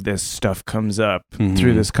all of this stuff comes up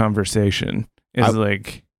through this conversation is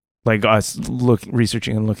like us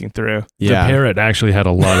researching and looking through. Yeah. The parrot actually had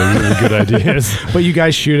a lot of really good ideas. But you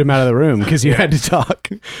guys shoot him out of the room because you had to talk.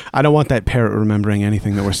 I don't want that parrot remembering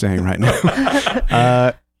anything that we're saying right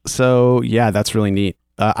now. So yeah, that's really neat.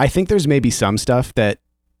 I think there's maybe some stuff that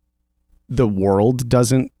the world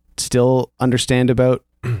doesn't still understand about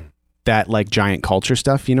that, like giant culture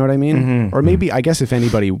stuff. You know what I mean? Mhm. Or maybe, I guess if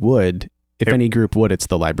anybody would, if any group would, it's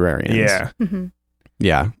the librarians. Yeah. Mm-hmm.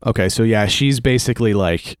 Yeah. Okay. So yeah, she's basically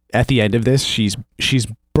like at the end of this, she's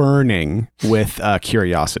burning with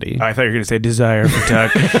curiosity. I thought you were going to say desire for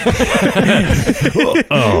Tuck.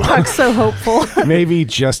 Tuck's so hopeful. Maybe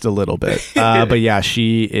just a little bit. But yeah,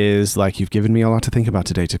 she is like, you've given me a lot to think about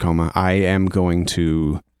today, Tacoma. I am going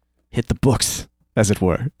to hit the books, as it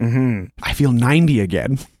were. Mm-hmm. I feel 90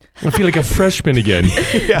 again. I feel like a freshman again.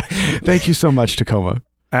 Yeah. Thank you so much, Tacoma.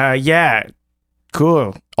 Yeah.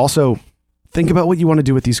 Cool. Also, think about what you want to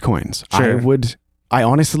do with these coins. Sure. I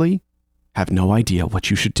honestly have no idea what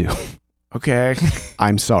you should do. Okay.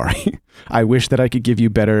 I'm sorry. I wish that I could give you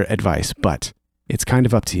better advice, but It's kind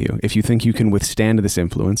of up to you if you think you can withstand this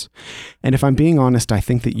influence. And if I'm being honest, I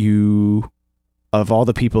think that you, of all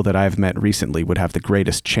the people that I've met recently, would have the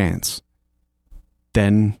greatest chance.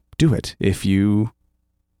 Then do it. If you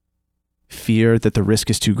fear that the risk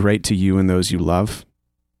is too great to you and those you love,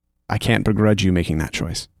 I can't begrudge you making that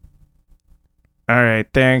choice. All right,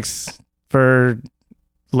 thanks for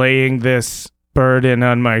laying this burden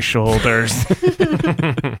on my shoulders.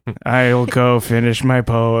 I'll go finish my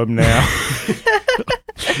poem now.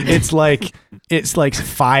 It's like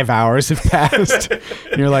 5 hours have passed.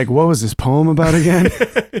 And you're like, what was this poem about again?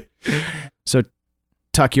 So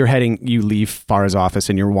Tuck, you leave Farah's office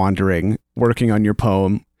and you're wandering, working on your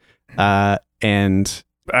poem. And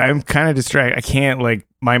I'm kind of distracted. I can't,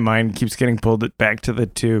 my mind keeps getting pulled back to the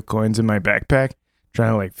 2 coins in my backpack,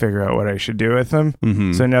 trying to figure out what I should do with them.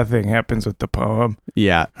 Mm-hmm. So nothing happens with the poem.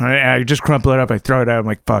 Yeah. I just crumple it up. I throw it out. I'm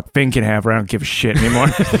like, fuck, Finn can have her. I don't give a shit anymore.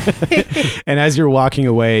 And as you're walking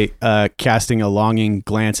away, casting a longing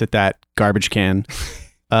glance at that garbage can,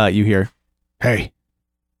 you hear, "Hey."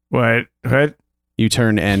 What? You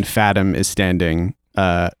turn and Fathom is standing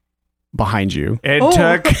behind you. And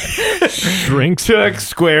Tuck Shrinks. Tuck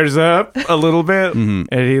squares up a little bit. Mm-hmm.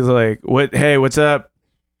 And he's like, "What? Hey, what's up?"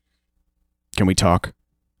 Can we talk?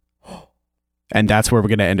 And that's where we're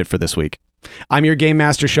going to end it for this week. I'm your game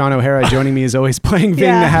master, Sean O'Hara. Joining me as always, playing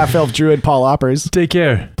Ving, the half-elf druid, Paul Oppers. Take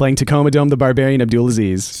care. Playing Tacoma Dome, the barbarian,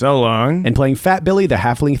 Abdulaziz. So long. And playing Fat Billy, the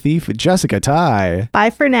halfling thief, Jessica Ty. Bye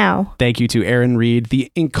for now. Thank you to Aaron Reed,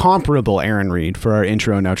 the incomparable Aaron Reed, for our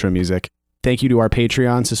intro and outro music. Thank you to our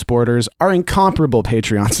Patreon supporters, our incomparable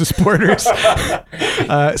Patreon supporters,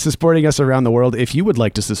 supporting us around the world. If you would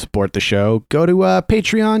like to support the show, go to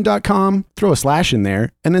patreon.com, throw a slash in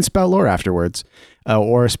there, and then Spoutlore afterwards,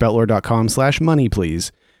 or spoutlore.com/money,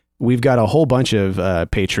 please. We've got a whole bunch of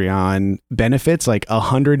Patreon benefits, like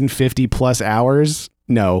 150 plus hours.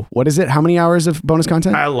 No, what is it? How many hours of bonus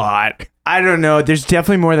content? A lot. I don't know. There's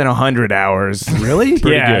definitely more than 100 hours. Really?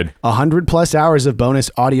 Pretty Yeah. good. 100 plus hours of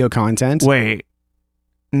bonus audio content. Wait.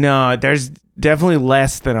 No, there's definitely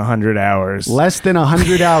less than 100 hours. Less than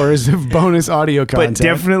 100 hours of bonus audio content. But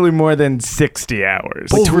definitely more than 60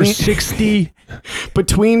 hours. Over 60.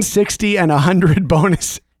 Between 60 and 100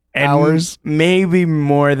 bonus And hours. Maybe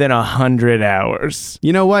more than 100 hours.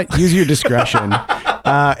 You know what? Use your discretion.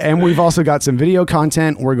 And we've also got some video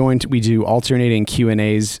content. We do alternating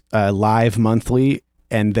Q&As live monthly.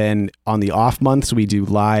 And then on the off months, we do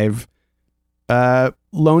live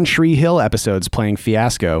Lone Tree Hill episodes playing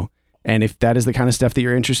Fiasco. And if that is the kind of stuff that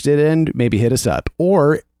you're interested in, maybe hit us up.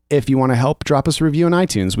 Or if you want to help, drop us a review on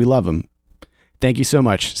iTunes. We love them. Thank you so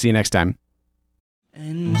much. See you next time.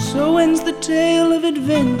 And so ends the tale of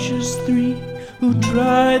adventures 3 who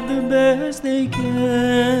tried the best they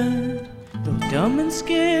can. Though dumb and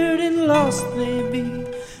scared and lost they be,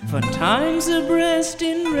 fun times abreast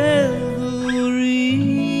in revelry.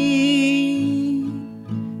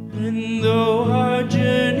 And though our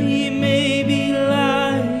journey may be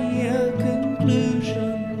like a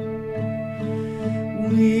conclusion,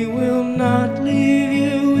 we will not leave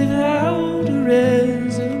you without a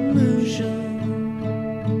resolution.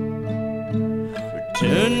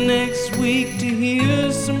 Return next week to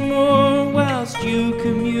hear some more whilst you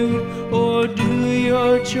commute or do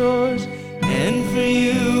your chores. And for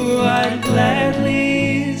you, I'd gladly